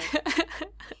 there we go.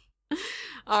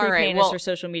 All True right. Pain Well, is her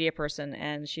social media person,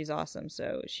 and she's awesome.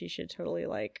 So she should totally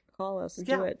call us.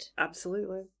 Yeah. Do it.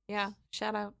 Absolutely. yeah.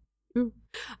 Shout out.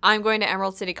 I'm going to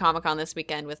Emerald City Comic Con this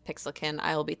weekend with Pixelkin.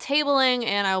 I will be tabling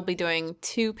and I will be doing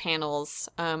 2 panels.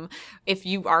 If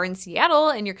you are in Seattle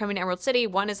and you're coming to Emerald City,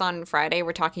 one is on Friday.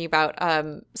 We're talking about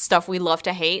stuff we love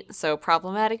to hate. So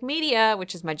problematic media,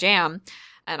 which is my jam.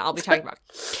 And I'll be talking about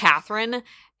Catherine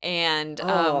and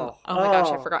oh my gosh,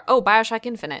 I forgot. Oh, BioShock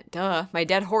Infinite. Duh. My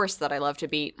dead horse that I love to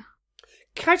beat.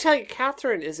 Can I tell you,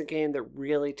 Catherine is a game that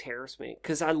really tears me.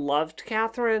 Because I loved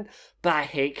Catherine, but I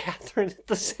hate Catherine at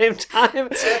the same time.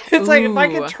 It's like, if I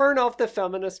Ooh. could turn off the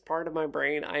feminist part of my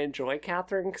brain, I enjoy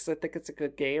Catherine because I think it's a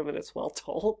good game and it's well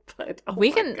told. But, oh my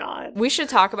God. We should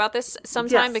talk about this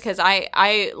sometime Yes. because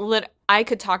I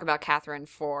could talk about Catherine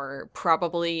for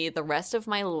probably the rest of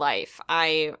my life.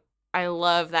 I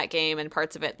love that game, and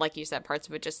parts of it, like you said, parts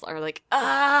of it just are like,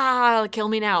 kill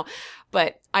me now.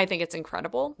 But I think it's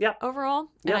incredible overall,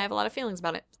 and I have a lot of feelings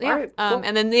about it. Yeah. All right, cool.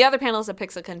 And then the other panel is a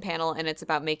Pixelkin panel, and it's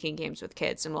about making games with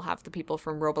kids, and we'll have the people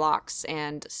from Roblox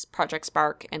and Project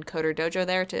Spark and Coder Dojo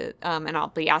there to, and I'll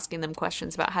be asking them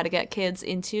questions about how to get kids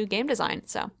into game design.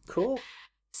 So Cool.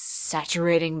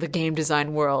 saturating the game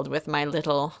design world with my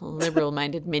little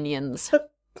liberal-minded minions.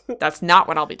 That's not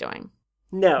what I'll be doing.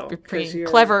 No. Bringing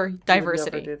clever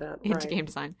diversity into game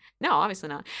design. No, obviously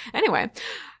not. Anyway,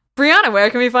 Brianna, where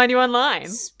can we find you online?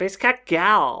 Space Cat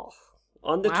Gal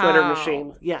on the Twitter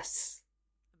machine. Yes.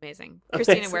 Amazing.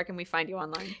 Christina, where can we find you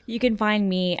online? You can find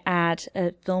me at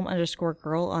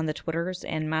film_girl on the Twitters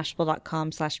and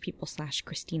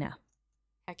mashable.com/people/Christina.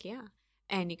 Heck yeah.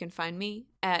 And you can find me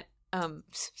at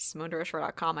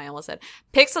SimoneDeRochefort.com. I almost said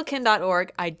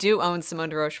pixelkin.org. I do own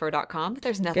SimoneDeRochefort.com, but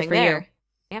there's nothing for there. you.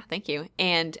 Yeah, thank you.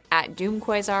 And at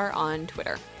DoomQuasar on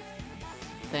Twitter.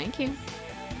 Thank you.